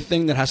know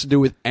anything that has to do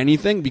with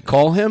anything, we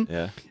call him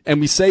and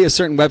we say a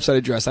certain website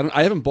address.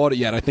 I haven't bought it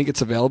yet. I think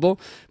it's available.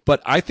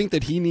 But I think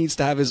that he needs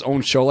to have his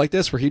own show like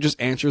this where he just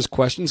answers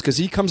questions because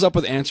he comes up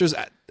with answers.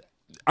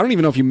 I don't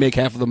even know if you make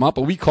half of them up,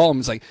 but we call him.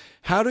 It's like,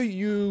 how do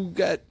you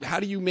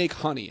make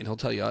honey? And he'll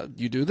tell you,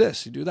 you do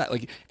this, you do that.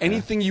 Like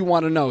anything you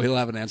want to know, he'll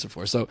have an answer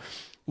for. So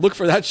look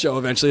for that show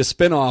eventually, a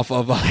spinoff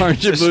of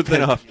Orange and Blue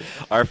Thing.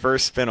 Our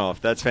first spinoff.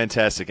 That's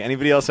fantastic.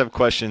 Anybody else have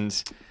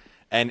questions?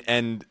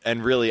 And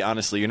really,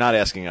 honestly, you're not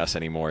asking us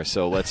anymore.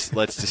 So let's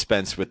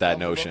dispense with that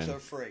notion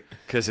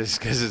because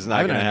it's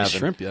not going to happen.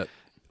 Shrimp yet?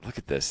 Look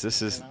at this.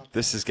 This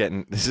is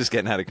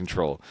getting out of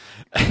control.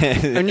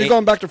 And you're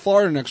going back to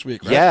Florida next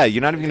week, right? Yeah,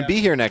 you're not even going to be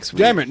here next week.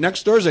 Damn it!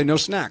 Next Thursday, no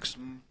snacks.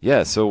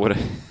 Yeah. So what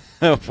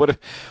are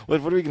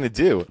we going to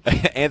do?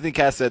 Anthony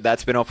Cass said that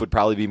spinoff would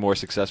probably be more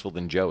successful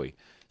than Joey.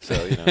 So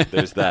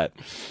there's that.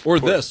 Or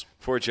this.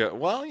 For Joe.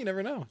 Well, you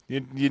never know.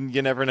 You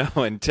never know.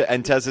 And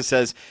Tezza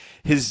says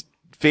his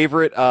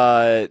favorite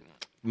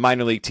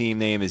minor league team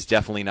name is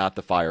definitely not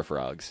the Fire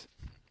Frogs.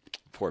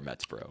 Poor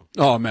Mets, bro.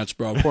 Oh, Mets,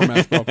 bro. Poor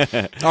Mets, bro.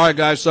 All right,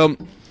 guys. So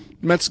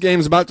Mets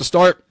game's about to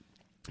start.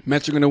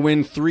 Mets are going to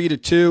win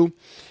 3-2.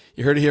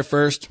 You heard it here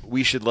first.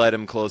 We should let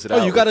him close it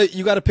out. Oh, you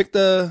gotta pick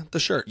the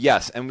shirt.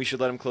 Yes, and we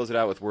should let him close it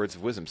out with words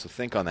of wisdom. So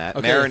think on that.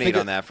 Okay, Marinate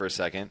on that for a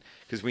second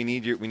because we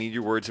need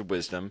your words of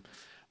wisdom.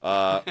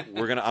 I'm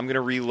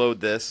gonna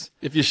reload this.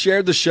 If you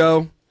shared the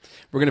show,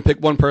 we're gonna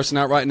pick one person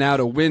out right now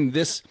to win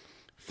this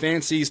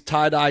fancy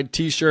tie-dyed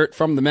T-shirt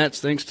from the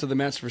Mets. Thanks to the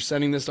Mets for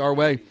sending this our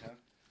way.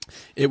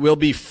 It will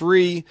be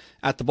free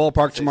at the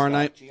ballpark tomorrow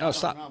night. Oh,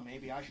 stop. No,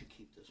 maybe I should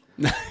keep this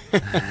one.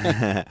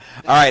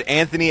 All right,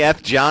 Anthony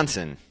F.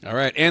 Johnson. All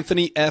right,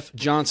 Anthony F.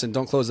 Johnson.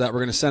 Don't close that. We're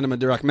going to send him a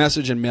direct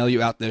message and mail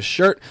you out this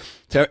shirt.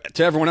 To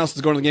everyone else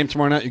that's going to the game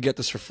tomorrow night, you get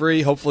this for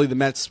free. Hopefully the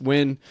Mets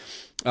win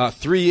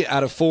 3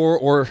 out of 4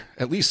 or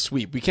at least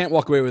sweep. We can't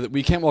walk away with it.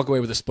 We can't walk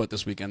away with a split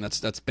this weekend.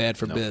 That's bad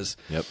for biz.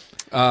 Yep.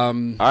 All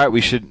right, we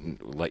should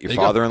let your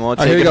father-in-law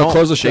go. Here take you it go. home.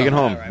 Close the show. Take it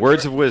home. All right,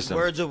 Words of wisdom.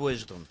 Words of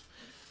wisdom.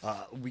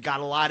 We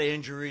got a lot of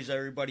injuries.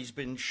 Everybody's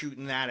been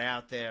shooting that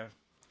out there.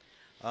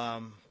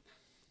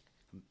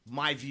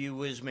 My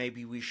view is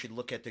maybe we should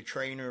look at the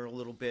trainer a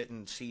little bit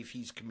and see if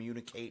he's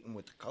communicating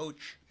with the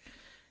coach.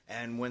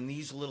 And when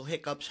these little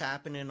hiccups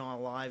happen in our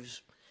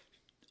lives,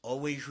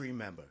 always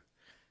remember,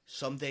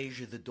 some days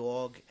you're the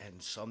dog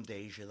and some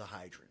days you're the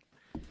hydrant.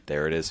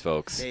 There it is,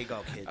 folks. There you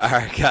go, kids. All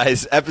right,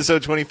 guys.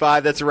 Episode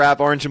 25. That's a wrap.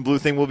 Orange and Blue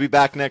Thing. We'll be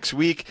back next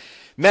week.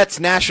 Mets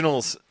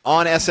Nationals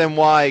on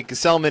SMY.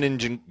 Gesellman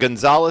and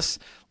Gonzalez.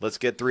 Let's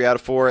get 3 out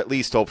of 4 at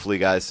least, hopefully,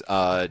 guys.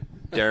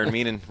 Darren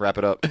Meenan, wrap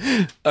it up.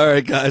 All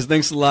right, guys.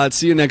 Thanks a lot.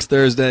 See you next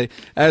Thursday.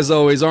 As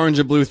always, Orange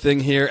and Blue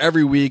Thing here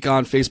every week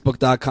on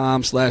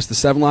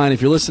Facebook.com/The7Line.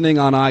 If you're listening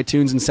on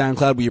iTunes and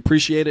SoundCloud, we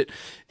appreciate it.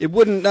 It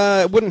wouldn't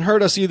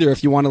hurt us either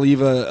if you want to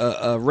leave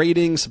a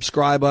rating,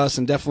 subscribe us,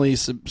 and definitely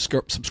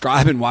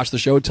subscribe and watch the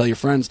show. Tell your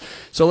friends.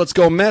 So let's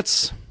go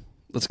Mets.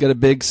 Let's get a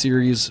big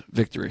series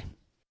victory.